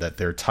discover that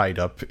they're tied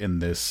up in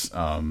this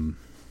kind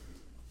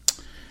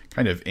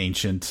of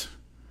ancient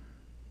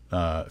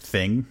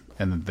thing,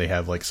 and they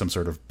have like some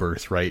sort of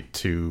birthright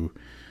to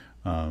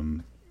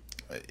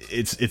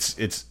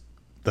it's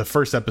the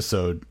first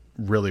episode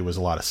really was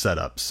a lot of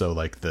setup. So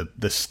like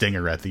the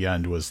stinger at the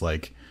end was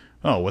like,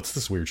 oh, what's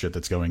this weird shit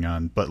that's going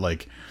on? But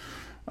like,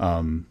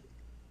 so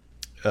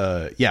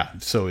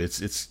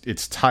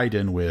it's tied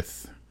in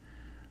with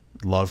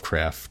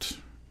Lovecraftian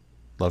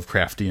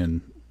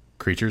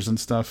creatures and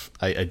stuff.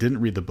 I didn't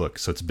read the book,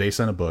 so it's based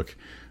on a book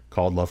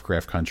called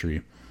Lovecraft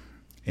Country,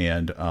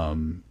 and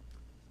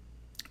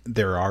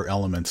there are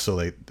elements.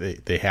 So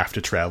they have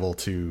to travel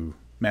to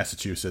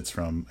Massachusetts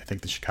from, I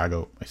think it's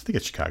Chicago.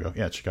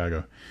 Yeah,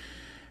 Chicago.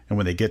 and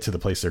when they get to the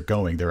place they're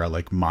going, there are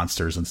like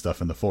monsters and stuff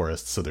in the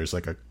forest. So there's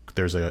like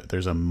there's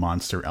a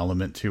monster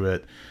element to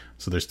it.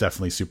 So there's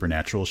definitely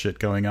supernatural shit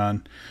going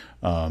on.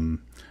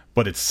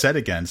 But it's set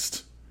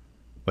against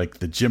like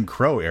the Jim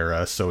Crow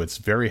era, so it's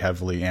very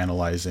heavily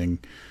analyzing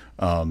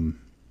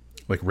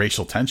like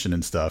racial tension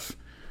and stuff,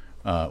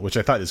 which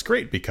I thought is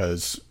great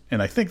because,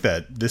 and I think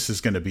that this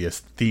is going to be a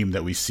theme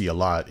that we see a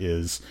lot,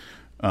 is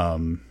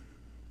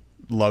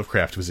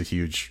Lovecraft was a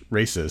huge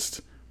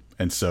racist,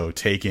 and so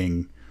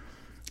taking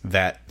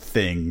that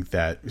thing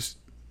that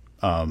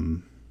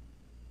that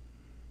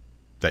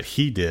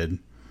he did,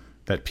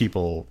 that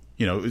people,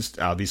 you know, it was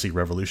obviously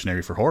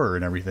revolutionary for horror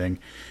and everything,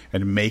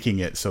 and making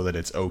it so that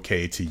it's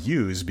okay to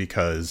use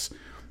because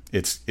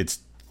it's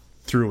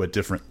through a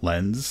different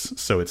lens.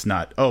 So it's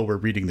not, oh, we're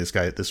reading this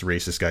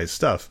racist guy's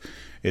stuff.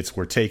 It's,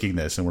 we're taking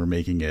this and we're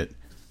making it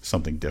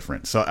something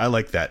different. So I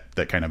like that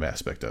kind of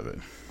aspect of it.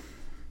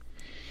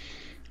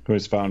 I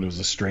always found it was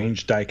a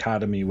strange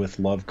dichotomy with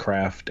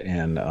Lovecraft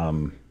and,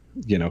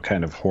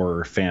 kind of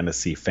horror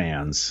fantasy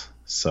fans.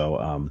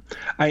 So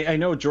I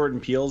know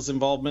Jordan Peele's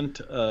involvement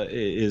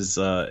is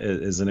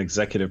an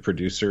executive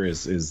producer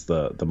is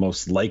the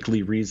most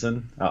likely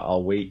reason.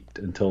 I'll wait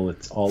until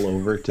it's all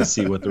over to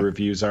see what the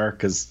reviews are,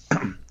 because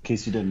in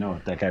case you didn't know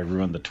it, that guy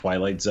ruined the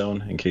Twilight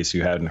Zone. In case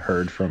you hadn't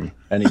heard from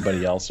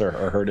anybody else or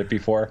heard it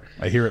before,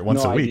 I hear it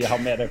once a week. How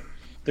mad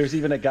there's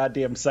even a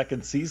goddamn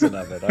second season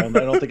of it. I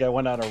don't think I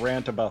went on a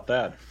rant about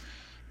that.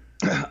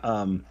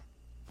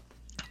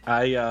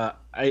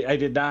 I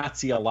did not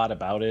see a lot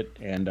about it,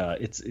 and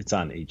it's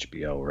on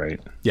HBO, right?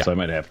 Yeah. So I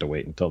might have to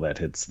wait until that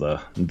hits the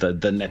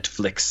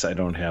Netflix. I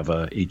don't have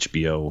a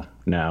HBO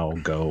Now,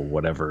 Go,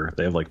 whatever.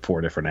 They have like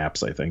 4 different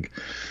apps, I think.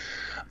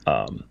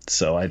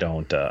 So I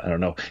don't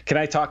know. Can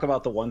I talk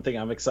about the one thing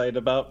I'm excited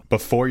about?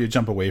 Before you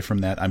jump away from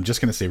that, I'm just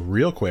going to say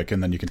real quick,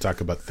 and then you can talk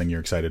about the thing you're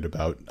excited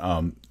about.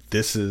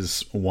 This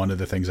is one of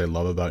the things I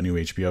love about new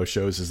HBO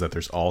shows, is that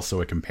there's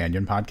also a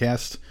companion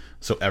podcast.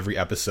 So every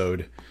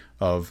episode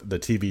of the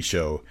TV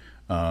show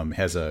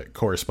has a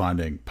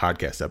corresponding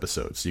podcast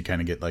episode. So you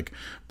kind of get like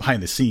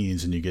behind the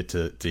scenes, and you get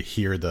to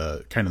hear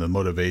the kind of the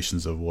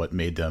motivations of what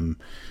made them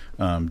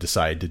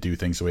decide to do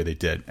things the way they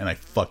did. And I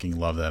fucking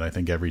love that. I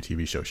think every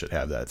TV show should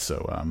have that.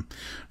 So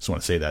just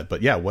want to say that.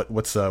 But yeah,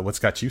 what's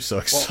got you so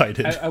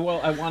excited? I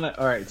want to.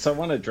 All right, so I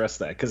want to address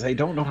that because I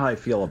don't know how I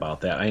feel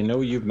about that. I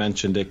know you've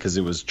mentioned it because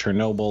it was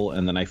Chernobyl,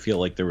 and then I feel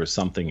like there was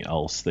something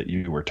else that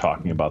you were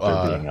talking about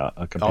there being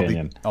a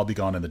companion. I'll be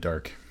gone in the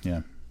dark.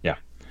 Yeah. Yeah.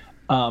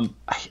 I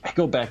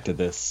go back to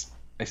this.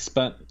 I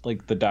spent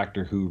like the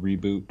Doctor Who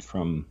reboot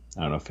from,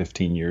 I don't know,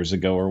 15 years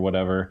ago or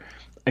whatever.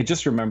 I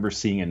just remember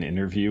seeing an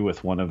interview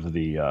with one of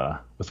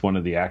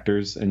the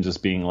actors and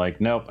just being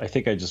like, nope, I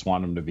think I just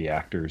want them to be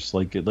actors.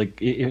 Like sure. The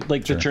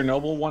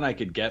Chernobyl one I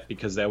could get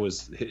because that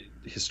was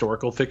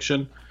historical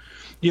fiction.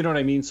 You know what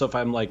I mean? So if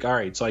I'm like, all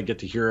right, so I get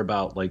to hear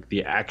about like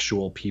the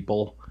actual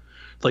people.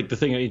 Like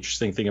the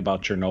interesting thing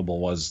about Chernobyl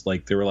was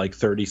like there were like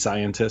 30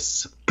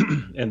 scientists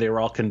and they were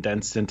all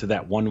condensed into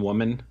that one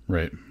woman.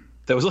 Right.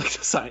 That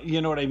was like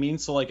you know what I mean?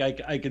 So like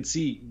I could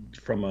see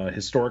from a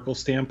historical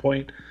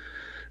standpoint,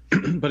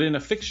 but in a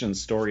fiction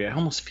story, I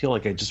almost feel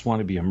like I just want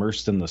to be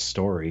immersed in the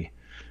story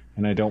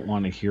and I don't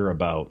want to hear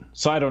about.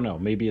 So I don't know.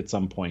 Maybe at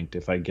some point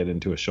if I get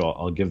into a show,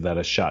 I'll give that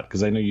a shot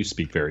because I know you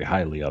speak very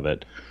highly of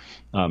it.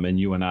 And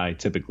you and I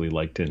typically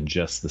like to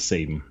ingest the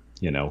same,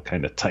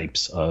 kind of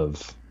types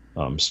of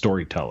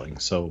storytelling.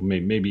 So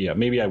maybe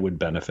I would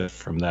benefit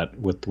from that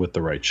with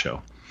the right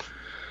show.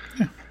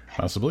 Yeah,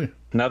 possibly.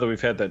 Now that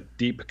we've had that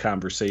deep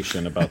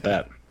conversation about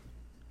that,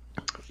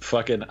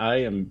 fucking,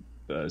 I am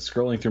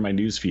scrolling through my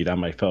news feed on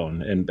my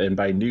phone, and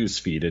by news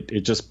feed,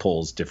 it just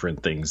pulls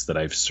different things that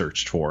I've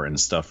searched for and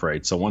stuff,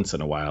 right? So once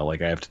in a while,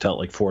 like I have to tell it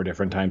like 4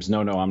 different times,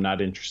 no, I'm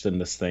not interested in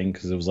this thing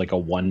because it was like a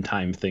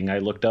one-time thing I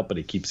looked up, but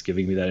it keeps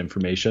giving me that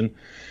information.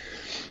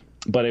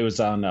 But it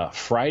was on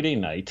Friday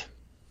night.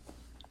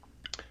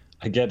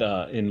 I get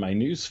in my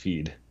news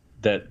feed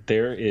that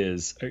there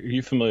is. Are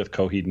you familiar with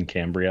Coheed and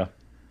Cambria?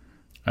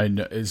 I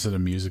know. Is it a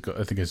musical?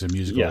 I think it's a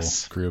musical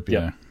group.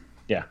 Yeah. Yep.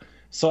 Yeah.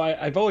 So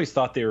I've always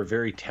thought they were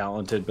very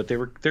talented, but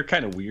they're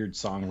kind of weird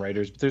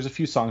songwriters. But there's a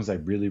few songs I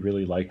really,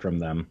 really like from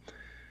them.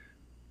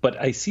 But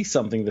I see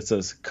something that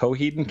says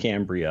Coheed and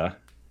Cambria,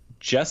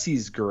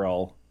 Jesse's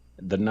Girl,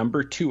 the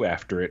number 2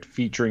 after it,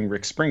 featuring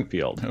Rick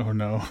Springfield. Oh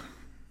no.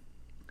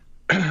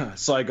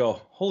 So I go,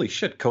 holy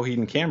shit, Coheed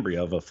and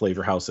Cambria of a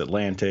Flavor House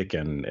Atlantic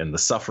and The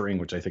Suffering,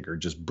 which I think are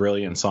just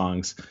brilliant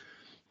songs.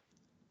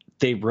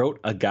 They wrote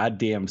a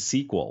goddamn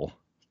sequel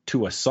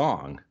to a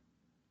song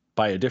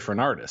by a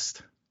different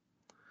artist.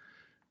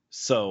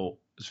 So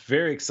I was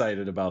very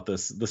excited about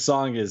this. The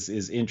song is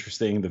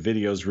interesting. The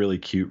video is really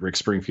cute. Rick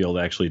Springfield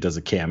actually does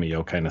a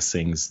cameo, kind of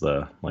sings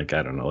the, like,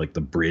 I don't know, like the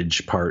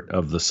bridge part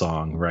of the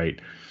song, right?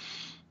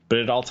 But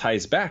it all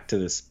ties back to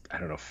this,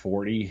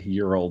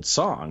 40-year-old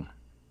song.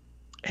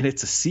 And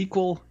it's a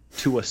sequel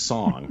to a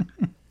song,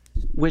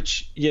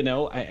 which,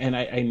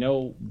 I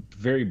know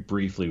very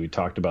briefly we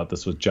talked about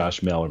this with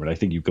Josh Miller, but I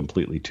think you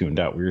completely tuned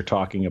out. We were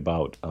talking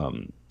about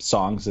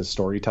songs as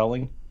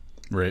storytelling.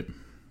 Right.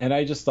 And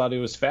I just thought it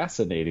was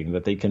fascinating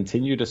that they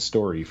continued a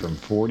story from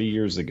 40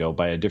 years ago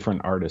by a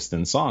different artist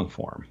in song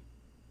form.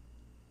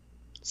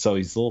 So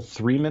these little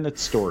 3-minute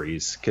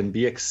stories can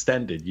be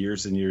extended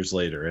years and years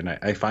later. And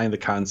I find the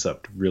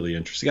concept really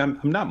interesting. I'm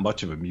not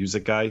much of a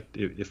music guy,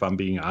 if I'm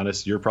being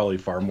honest. You're probably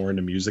far more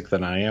into music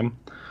than I am.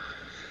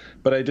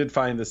 But I did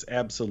find this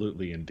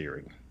absolutely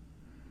endearing.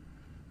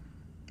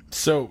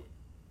 So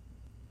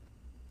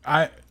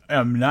I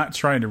am not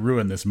trying to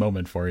ruin this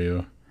moment for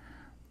you,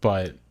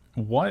 but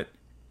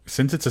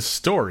since it's a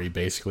story,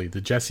 basically,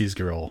 the Jesse's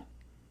Girl,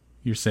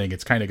 you're saying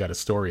it's kind of got a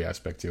story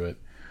aspect to it.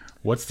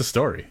 What's the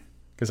story?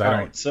 Because I don't.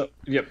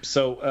 Right,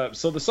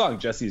 so the song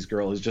Jesse's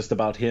Girl is just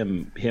about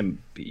him.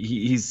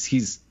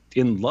 He's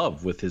in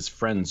love with his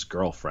friend's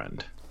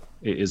girlfriend,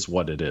 is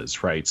what it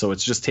is, right? So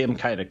it's just him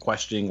kind of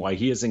questioning why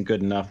he isn't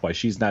good enough, why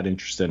she's not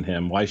interested in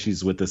him, why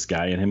she's with this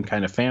guy, and him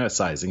kind of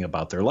fantasizing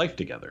about their life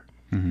together.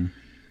 Mm-hmm.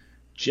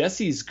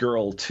 Jesse's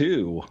Girl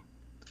 2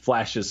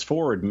 flashes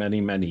forward many,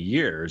 many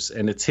years,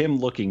 and it's him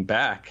looking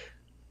back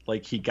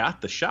like he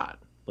got the shot.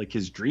 Like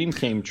his dream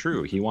came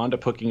true. He wound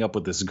up hooking up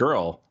with this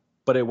girl,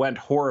 but it went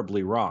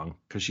horribly wrong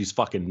because she's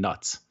fucking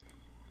nuts.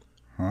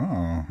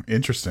 Oh,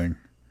 interesting.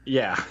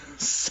 Yeah.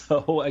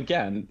 So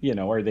again,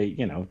 are they,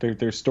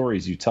 they're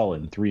stories you tell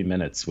in 3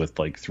 minutes with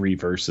like 3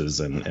 verses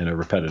and a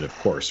repetitive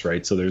course,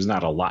 right? So there's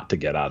not a lot to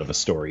get out of a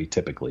story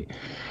typically.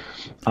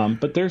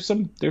 But there's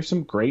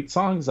some great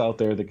songs out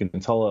there that can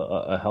tell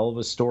a hell of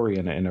a story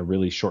in a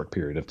really short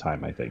period of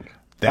time, I think.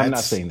 I'm not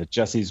saying that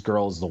Jesse's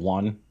Girl is the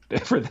one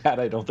for that.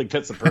 I don't think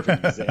that's a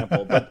perfect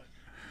example, but.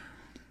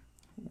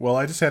 Well,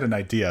 I just had an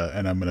idea,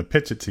 and I'm going to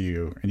pitch it to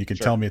you, and you can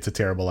tell me it's a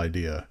terrible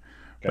idea.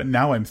 Okay. But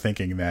now I'm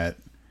thinking that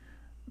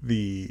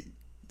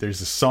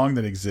there's a song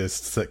that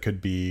exists that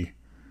could be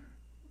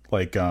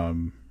like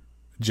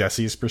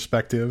Jesse's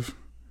perspective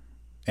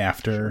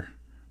after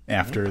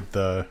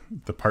the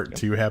part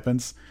 2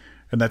 happens,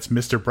 and that's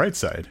Mr.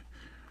 Brightside.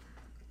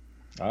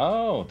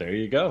 Oh, there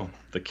you go.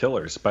 The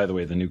Killers. By the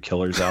way, the new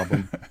Killers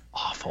album,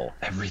 awful.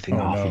 Everything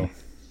awful. No.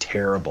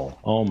 Terrible.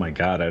 Oh my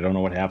God, I don't know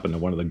what happened to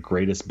one of the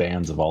greatest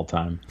bands of all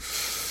time.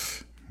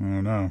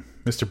 Oh no.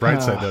 Mr.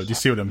 Brightside though, do you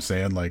see what I'm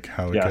saying? Like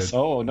how it Yes. could,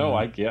 oh no,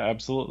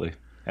 absolutely.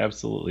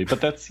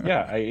 But that's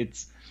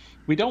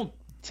we don't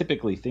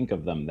typically think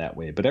of them that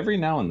way, but every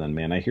now and then,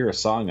 man, I hear a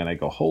song and I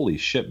go, holy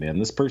shit, man,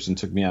 this person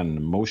took me on an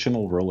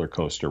emotional roller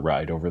coaster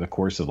ride over the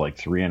course of like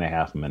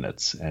 3.5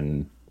 minutes,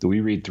 and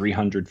we read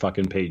 300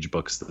 fucking page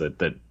books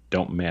that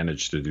don't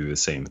manage to do the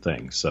same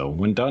thing. So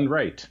when done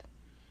right,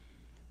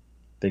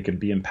 they can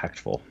be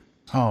impactful.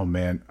 Oh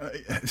man.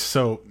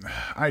 So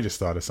I just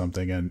thought of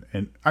something, and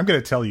I'm going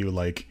to tell you,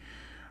 like,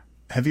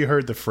 have you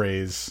heard the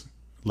phrase,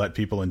 let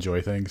people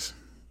enjoy things?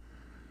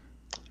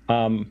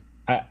 No.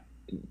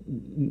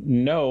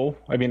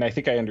 I mean, I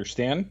think I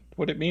understand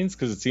what it means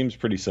because it seems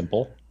pretty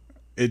simple.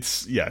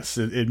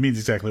 It means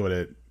exactly what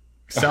it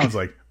sounds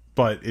like,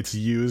 but it's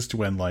used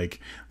when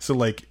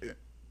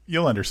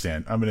you'll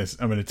understand. I'm going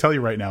to tell you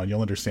right now, and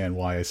you'll understand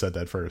why I said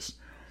that first.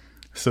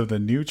 So the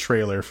new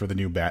trailer for the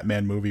new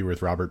Batman movie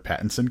with Robert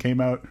Pattinson came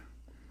out,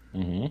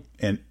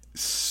 and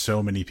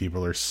so many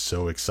people are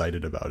so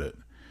excited about it.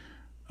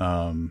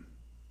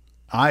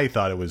 I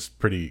thought it was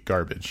pretty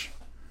garbage.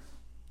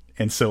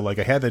 And so I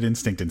had that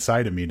instinct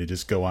inside of me to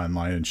just go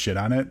online and shit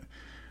on it.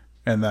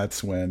 And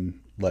that's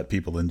when let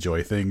people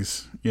enjoy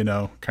things,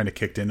 kind of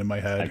kicked into my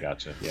head. I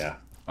gotcha. Yeah.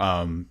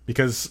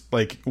 Because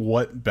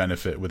what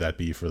benefit would that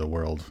be for the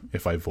world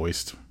if I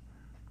voiced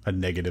a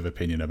negative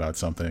opinion about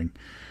something?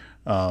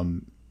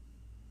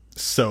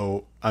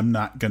 So I'm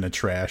not going to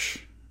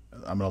trash.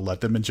 I'm going to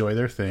let them enjoy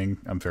their thing.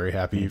 I'm very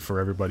happy for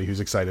everybody who's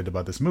excited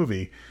about this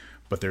movie,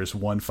 but there's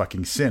one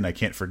fucking sin I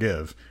can't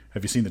forgive.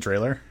 Have you seen the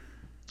trailer?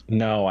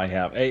 No, I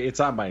have.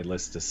 It's on my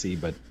list to see,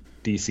 but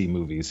DC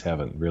movies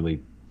haven't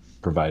really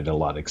provided a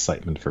lot of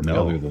excitement for me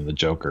other than the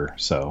Joker.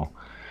 So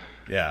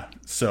yeah.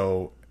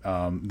 So,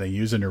 they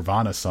use a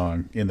Nirvana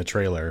song in the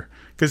trailer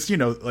because,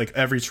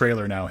 every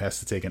trailer now has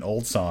to take an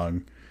old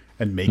song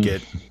and make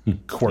it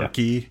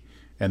quirky. Yeah.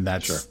 And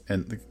that's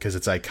and because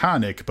it's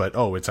iconic, but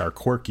it's our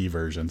quirky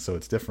version, so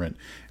it's different.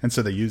 And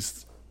so they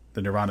used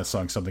the Nirvana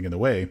song "Something in the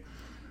Way,"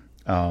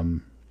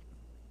 and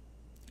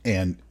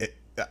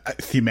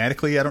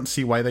thematically, I don't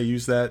see why they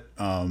use that.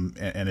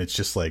 And it's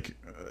just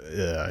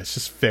it's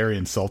just very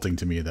insulting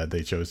to me that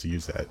they chose to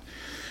use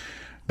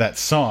that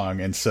song.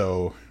 And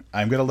so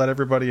I'm gonna let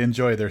everybody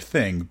enjoy their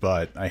thing,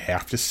 but I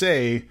have to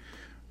say,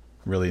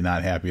 really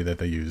not happy that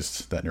they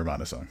used that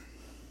Nirvana song.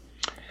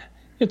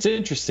 It's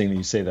interesting that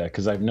you say that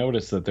because I've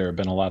noticed that there have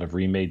been a lot of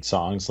remade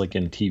songs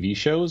in TV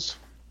shows.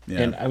 Yeah.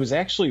 And I was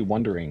actually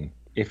wondering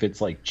if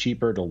it's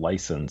cheaper to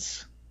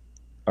license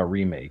a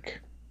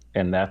remake.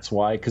 And that's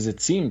why, because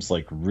it seems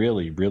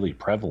really, really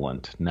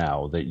prevalent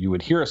now that you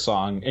would hear a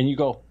song and you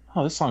go,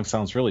 oh, this song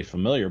sounds really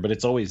familiar, but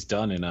it's always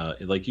done in a,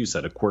 like you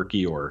said, a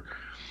quirky or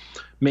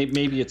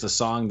maybe it's a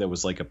song that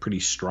was like a pretty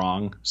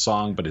strong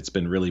song, but it's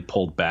been really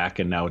pulled back,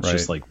 and now it's right.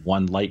 just like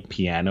one light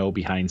piano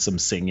behind some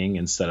singing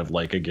instead of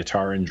like a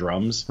guitar and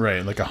drums.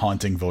 Right, like a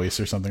haunting voice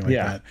or something like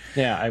that.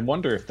 Yeah, I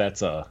wonder if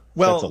that's a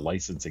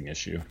licensing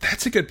issue.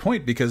 That's a good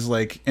point, because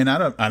like, and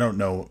I don't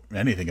know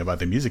anything about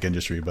the music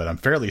industry, but I'm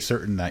fairly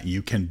certain that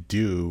you can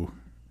do,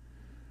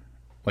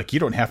 like, you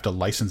don't have to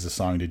license a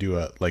song to do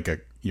a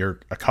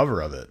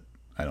cover of it,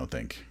 I don't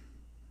think.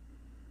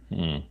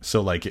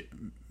 So like,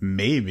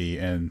 maybe,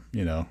 and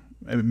you know,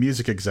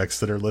 music execs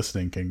that are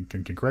listening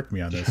can correct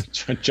me on this.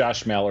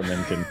 Josh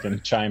Mallerman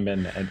can chime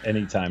in at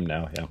any time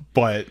now. Yeah,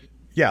 but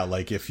yeah,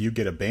 like if you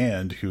get a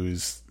band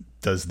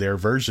does their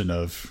version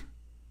of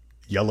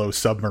Yellow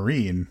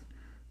Submarine,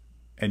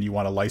 and you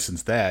want to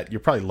license that, you're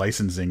probably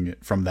licensing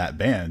it from that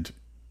band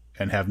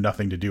and have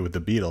nothing to do with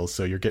the Beatles.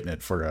 So you're getting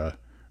it for a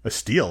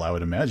steal, I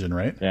would imagine,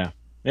 right? Yeah.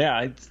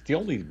 Yeah, it's the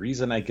only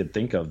reason I could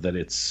think of that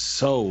it's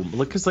so,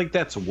 because like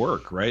that's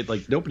work, right?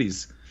 Like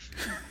nobody's,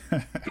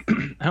 I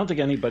don't think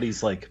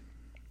anybody's like,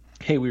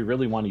 hey, we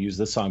really want to use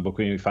this song, but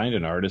can we find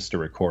an artist to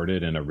record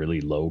it in a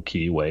really low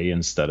key way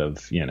instead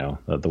of, you know,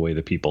 the way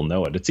that people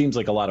know it? It seems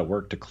like a lot of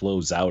work to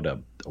close out a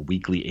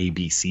weekly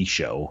ABC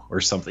show or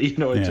something, you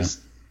know,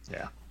 It's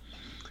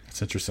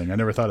interesting. I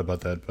never thought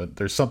about that, but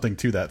there's something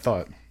to that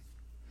thought.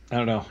 I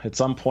don't know. At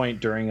some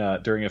point during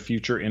a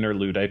future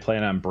interlude, I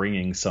plan on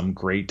bringing some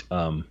great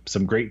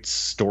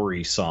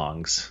story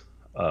songs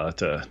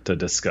to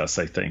discuss.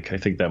 I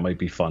think that might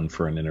be fun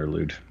for an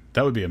interlude.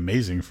 That would be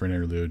amazing for an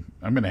interlude.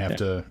 I'm going to have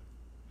to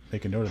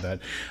make a note of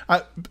that.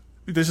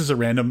 This is a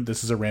random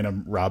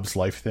Rob's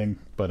life thing,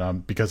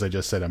 but because I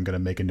just said I'm going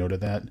to make a note of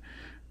that,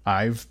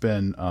 I've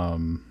been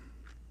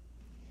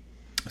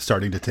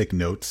starting to take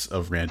notes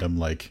of random,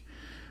 like,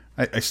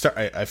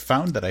 I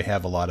found that I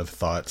have a lot of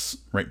thoughts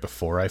right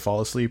before I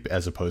fall asleep,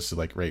 as opposed to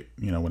like right,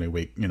 you know, when I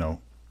wake, you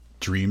know,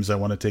 dreams I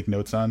want to take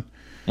notes on.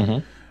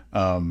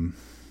 Mm-hmm.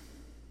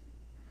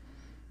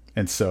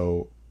 And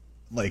so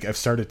like I've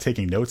started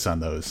taking notes on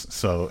those.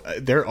 So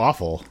they're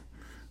awful,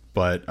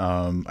 but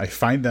I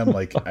find them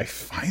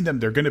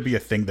they're going to be a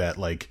thing that,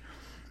 like,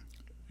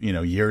 you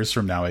know, years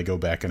from now I go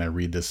back and I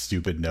read this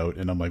stupid note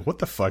and I'm like, what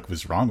the fuck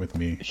was wrong with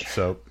me?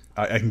 So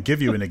I can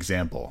give you an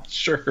example.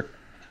 Sure.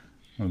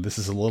 This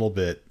is a little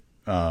bit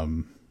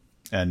NSFW,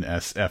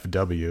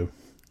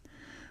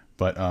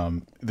 but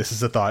this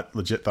is a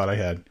legit thought I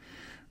had.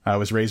 I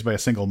was raised by a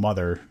single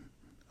mother,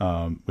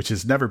 which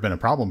has never been a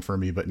problem for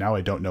me, but now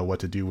I don't know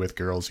what to do with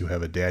girls who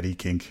have a daddy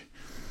kink.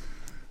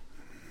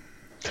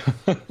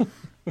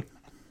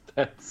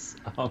 That's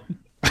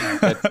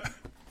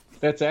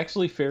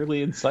actually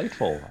fairly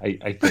insightful,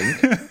 I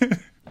think.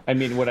 I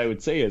mean, what I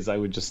would say is I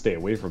would just stay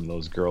away from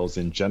those girls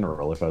in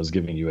general if I was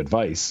giving you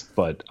advice,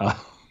 but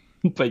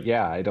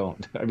yeah,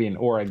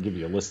 or I'd give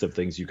you a list of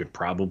things you could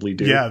probably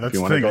do. Yeah, that's if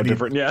you want to go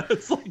different. Yeah,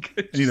 it's like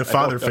I need a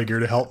father figure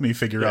to help me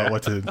figure out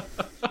what to.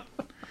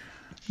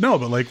 No,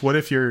 but like, what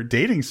if you're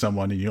dating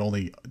someone and you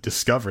only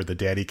discover the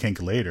daddy kink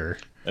later?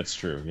 That's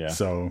true. Yeah.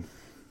 So,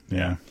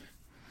 yeah.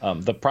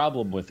 The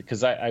problem with,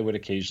 because I would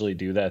occasionally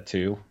do that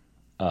too,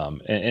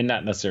 and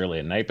not necessarily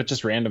at night, but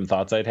just random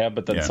thoughts I'd have.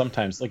 But then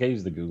sometimes, like, I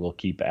use the Google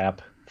Keep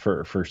app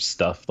for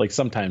stuff, like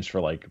sometimes for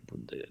like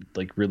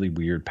really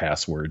weird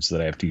passwords that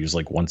I have to use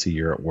like once a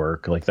year at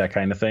work, like that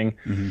kind of thing.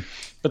 Mm-hmm.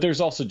 But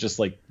there's also just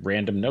like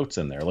random notes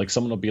in there. Like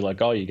someone will be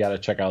like, oh, you got to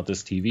check out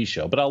this TV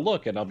show. But I'll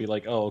look and I'll be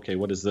like, oh, okay,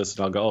 what is this?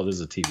 And I'll go, oh, this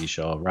is a TV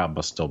show. Rob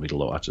must have told me to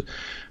watch it.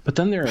 But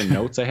then there are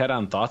notes I had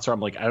on thoughts where I'm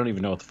like, I don't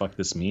even know what the fuck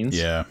this means.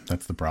 Yeah,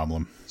 that's the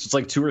problem. So it's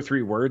like 2 or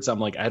 3 words. I'm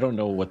like, I don't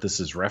know what this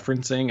is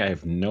referencing. I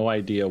have no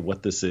idea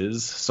what this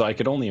is. So I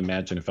could only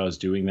imagine if I was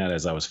doing that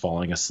as I was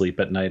falling asleep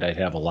at night, I'd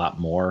have a lot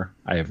more.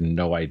 I have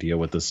no idea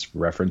what this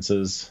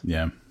references.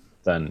 Yeah.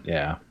 Then,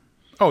 yeah.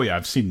 Oh, yeah.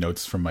 I've seen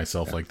notes from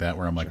myself like that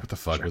where I'm like, what the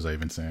fuck was I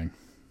even saying?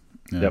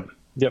 Yeah.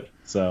 Yep.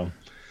 So,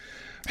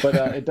 but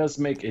it does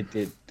make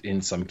it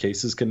in some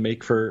cases can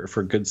make for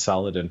good,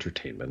 solid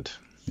entertainment.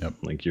 Yep.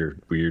 Like your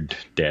weird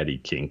daddy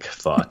kink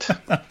thought.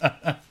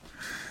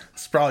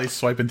 It's probably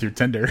swiping through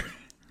Tinder.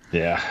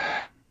 Yeah,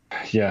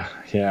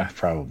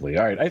 probably.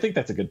 All right. I think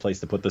that's a good place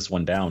to put this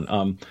one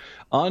down.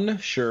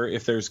 Unsure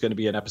if there's going to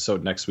be an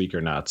episode next week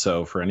or not.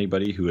 So for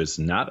anybody who is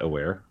not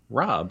aware,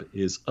 Rob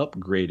is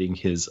upgrading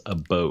his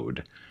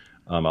abode.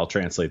 I'll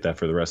translate that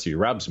for the rest of you.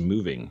 Rob's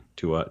moving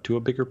to a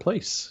bigger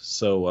place.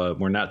 So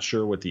we're not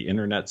sure what the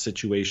internet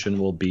situation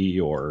will be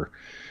or,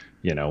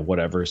 you know,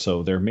 whatever.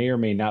 So there may or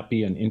may not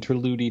be an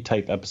interlude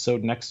type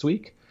episode next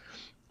week.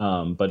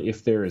 But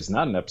if there is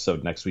not an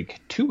episode next week,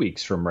 2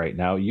 weeks from right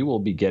now, you will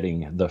be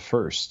getting the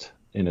first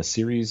in a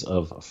series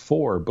of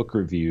 4 book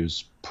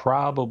reviews,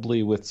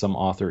 probably with some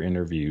author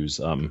interviews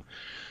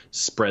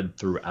spread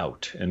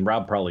throughout. And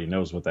Rob probably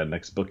knows what that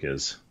next book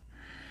is.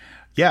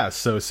 Yeah,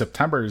 so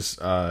September's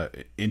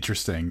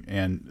interesting,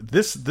 and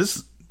this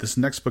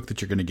next book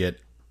that you're going to get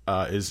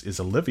is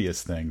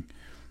Olivia's thing.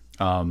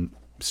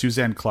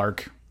 Suzanne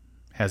Clark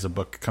has a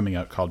book coming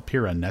out called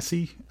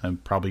Piranesi. I'm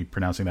probably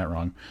pronouncing that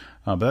wrong,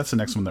 but that's the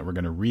next one that we're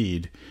going to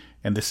read.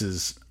 And this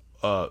is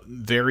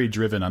very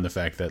driven on the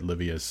fact that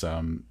Livius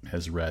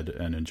has read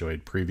and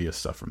enjoyed previous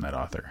stuff from that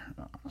author.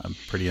 I'm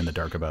pretty in the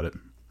dark about it.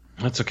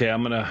 That's okay.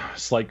 I'm going to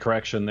slight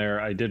correction there.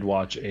 I did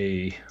watch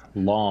a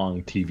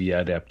long TV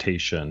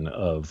adaptation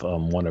of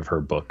one of her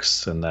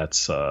books, and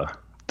that's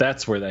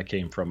where that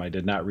came from. I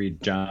did not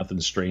read Jonathan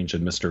Strange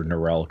and Mr.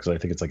 Norrell because I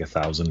think it's like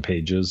 1,000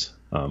 pages.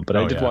 But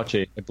I did watch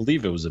I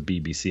believe it was a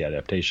BBC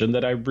adaptation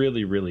that I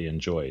really, really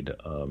enjoyed.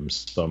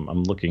 So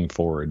I'm looking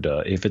forward.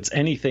 If it's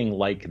anything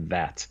like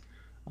that,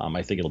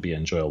 I think it'll be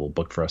an enjoyable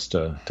book for us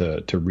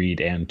to read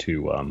and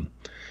to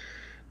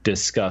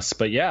discuss.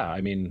 But yeah,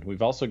 I mean,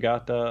 we've also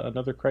got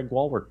another Craig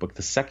Walwork book,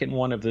 the second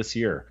one of this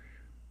year.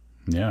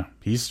 Yeah,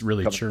 he's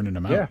really churning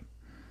them out.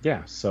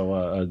 Yeah.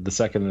 So the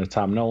second in the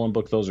Tom Nolan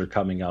book, those are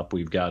coming up.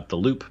 We've got The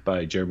Loop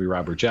by Jeremy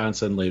Robert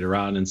Johnson later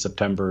on in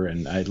September.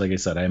 And like I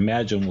said, I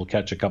imagine we'll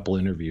catch a couple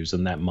interviews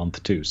in that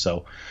month too.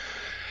 So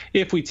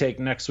if we take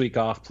next week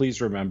off,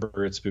 please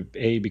remember it's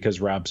A, because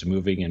Rob's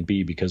moving, and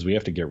B, because we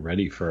have to get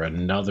ready for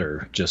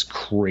another just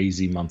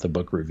crazy month of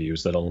book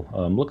reviews that'll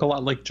look a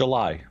lot like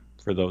July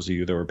for those of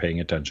you that were paying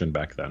attention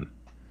back then.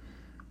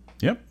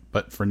 Yep.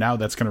 But for now,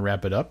 that's going to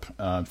wrap it up.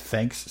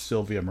 Thanks,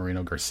 Silvia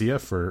Moreno Garcia,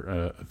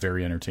 for a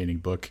very entertaining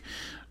book.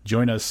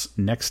 Join us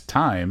next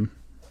time,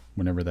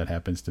 whenever that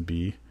happens to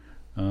be,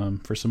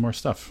 for some more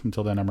stuff.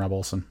 Until then, I'm Rob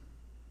Olson.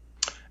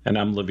 And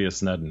I'm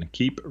Livius Nedden.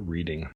 Keep reading.